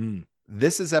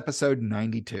 This is episode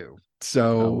 92.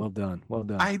 So well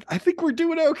done. I think we're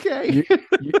doing okay.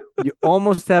 You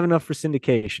almost have enough for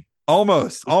syndication.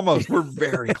 Almost. We're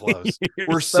very close.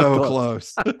 We're so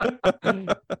close.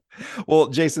 Well,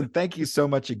 Jason, thank you so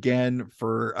much again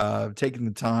for taking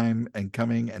the time and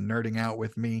coming and nerding out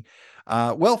with me.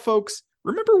 Well, folks,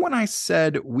 remember when I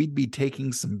said we'd be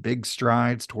taking some big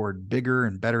strides toward bigger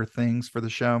and better things for the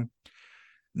show?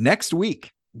 Next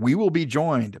week, we will be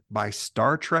joined by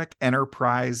Star Trek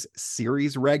Enterprise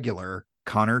series regular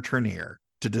Connor Trenier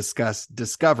to discuss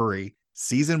Discovery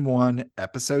Season 1,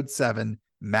 Episode 7,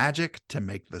 Magic to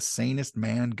Make the Sanest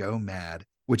Man Go Mad,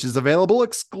 which is available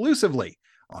exclusively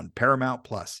on Paramount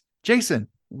Plus. Jason,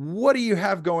 what do you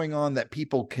have going on that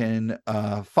people can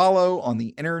follow on the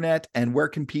internet, and where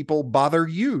can people bother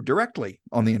you directly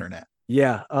on the internet?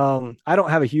 Yeah, I don't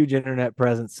have a huge internet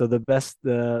presence, so the best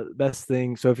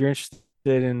thing. So if you're interested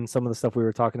in some of the stuff we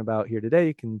were talking about here today,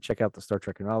 you can check out the Star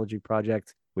Trek Chronology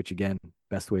Project, which again,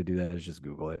 best way to do that is just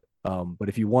Google it. But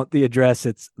if you want the address,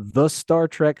 it's the Star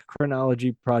Trek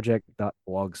Chronology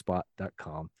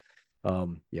Project.blogspot.com.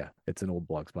 It's an old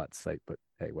Blogspot site, but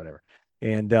hey, whatever.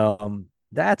 And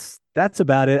that's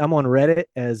about it. I'm on Reddit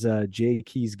as J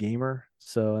Keys Gamer.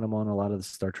 And I'm on a lot of the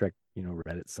Star Trek,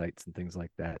 Reddit sites and things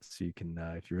like that. So you can,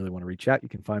 if you really want to reach out, you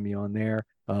can find me on there.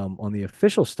 On the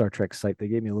official Star Trek site, they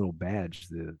gave me a little badge,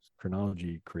 the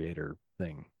Chronology Creator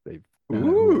thing. They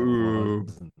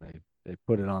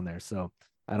put it on there. So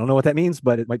I don't know what that means,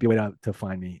 but it might be a way to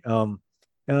find me.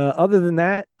 Other than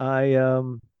that, I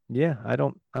Yeah, I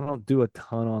don't do a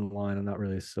ton online. I'm not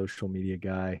really a social media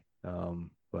guy.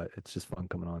 But it's just fun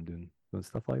coming on doing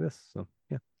stuff like this. So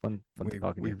yeah, fun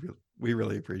talking to you. We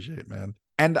really appreciate it, man.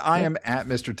 And I am at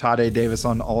Mr. Todd A. Davis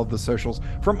on all of the socials.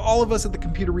 From all of us at the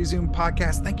Computer Resume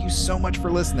podcast, thank you so much for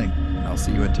listening. And I'll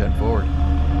see you in 10 Forward.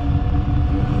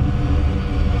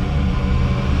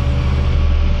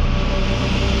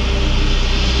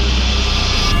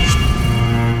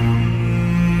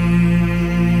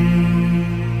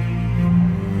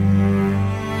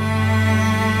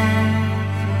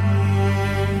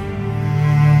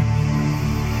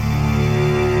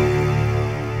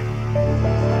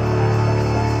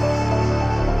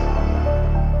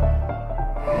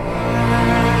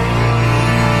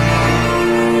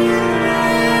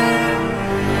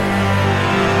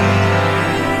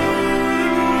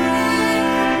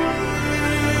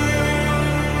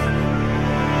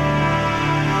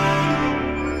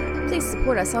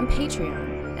 Support us on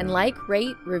Patreon and like,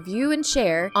 rate, review, and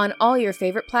share on all your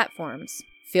favorite platforms.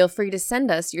 Feel free to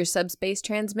send us your subspace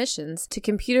transmissions to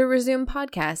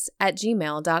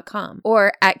computerresumepodcast@gmail.com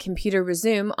or at Computer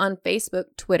Resume on Facebook,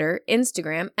 Twitter,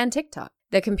 Instagram, and TikTok.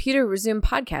 The Computer Resume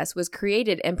podcast was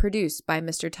created and produced by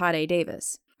Mr. Todd A.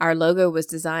 Davis. Our logo was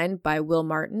designed by Will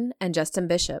Martin and Justin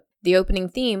Bishop. The opening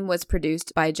theme was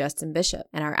produced by Justin Bishop,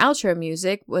 and our outro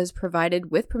music was provided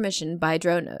with permission by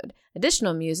Dronode.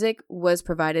 Additional music was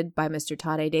provided by Mr.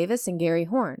 Todd A. Davis and Gary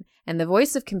Horn, and the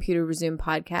voice of Computer Resume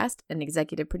podcast and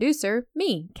executive producer,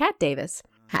 me, Kat Davis.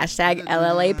 #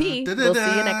 LLAP. We'll see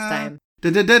you next time.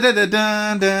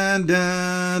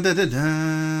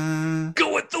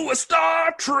 Going through a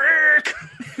Star Trek.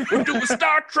 We're doing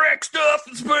Star Trek stuff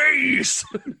in space.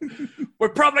 We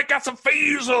probably got some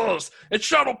phasers and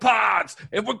shuttle pods,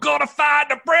 and we're gonna find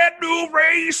a brand new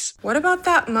race. What about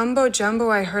that mumbo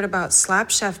jumbo I heard about Slap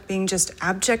Chef being just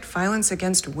abject violence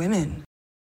against women?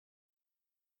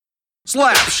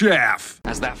 Slap Chef!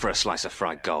 How's that for a slice of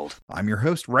fried gold? I'm your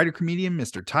host, writer-comedian,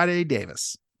 Mr. Todd A.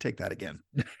 Davis. Take that again.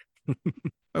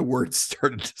 My words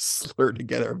started to slur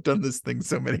together. I've done this thing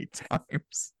so many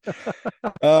times.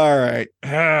 All right.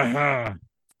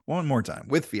 One more time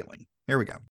with feeling. Here we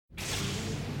go.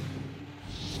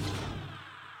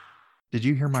 Did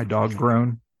you hear my dog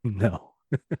groan? No.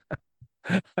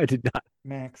 I did not.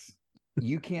 Max,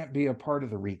 you can't be a part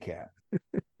of the recap.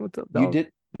 What's up, dog?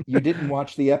 You didn't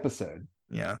watch the episode.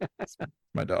 Yeah.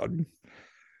 My dog.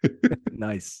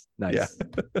 Nice. Yeah.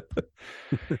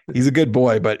 He's a good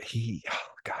boy, but he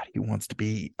wants to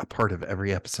be a part of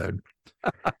every episode.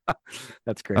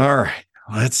 That's great. All right,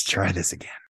 let's try this again.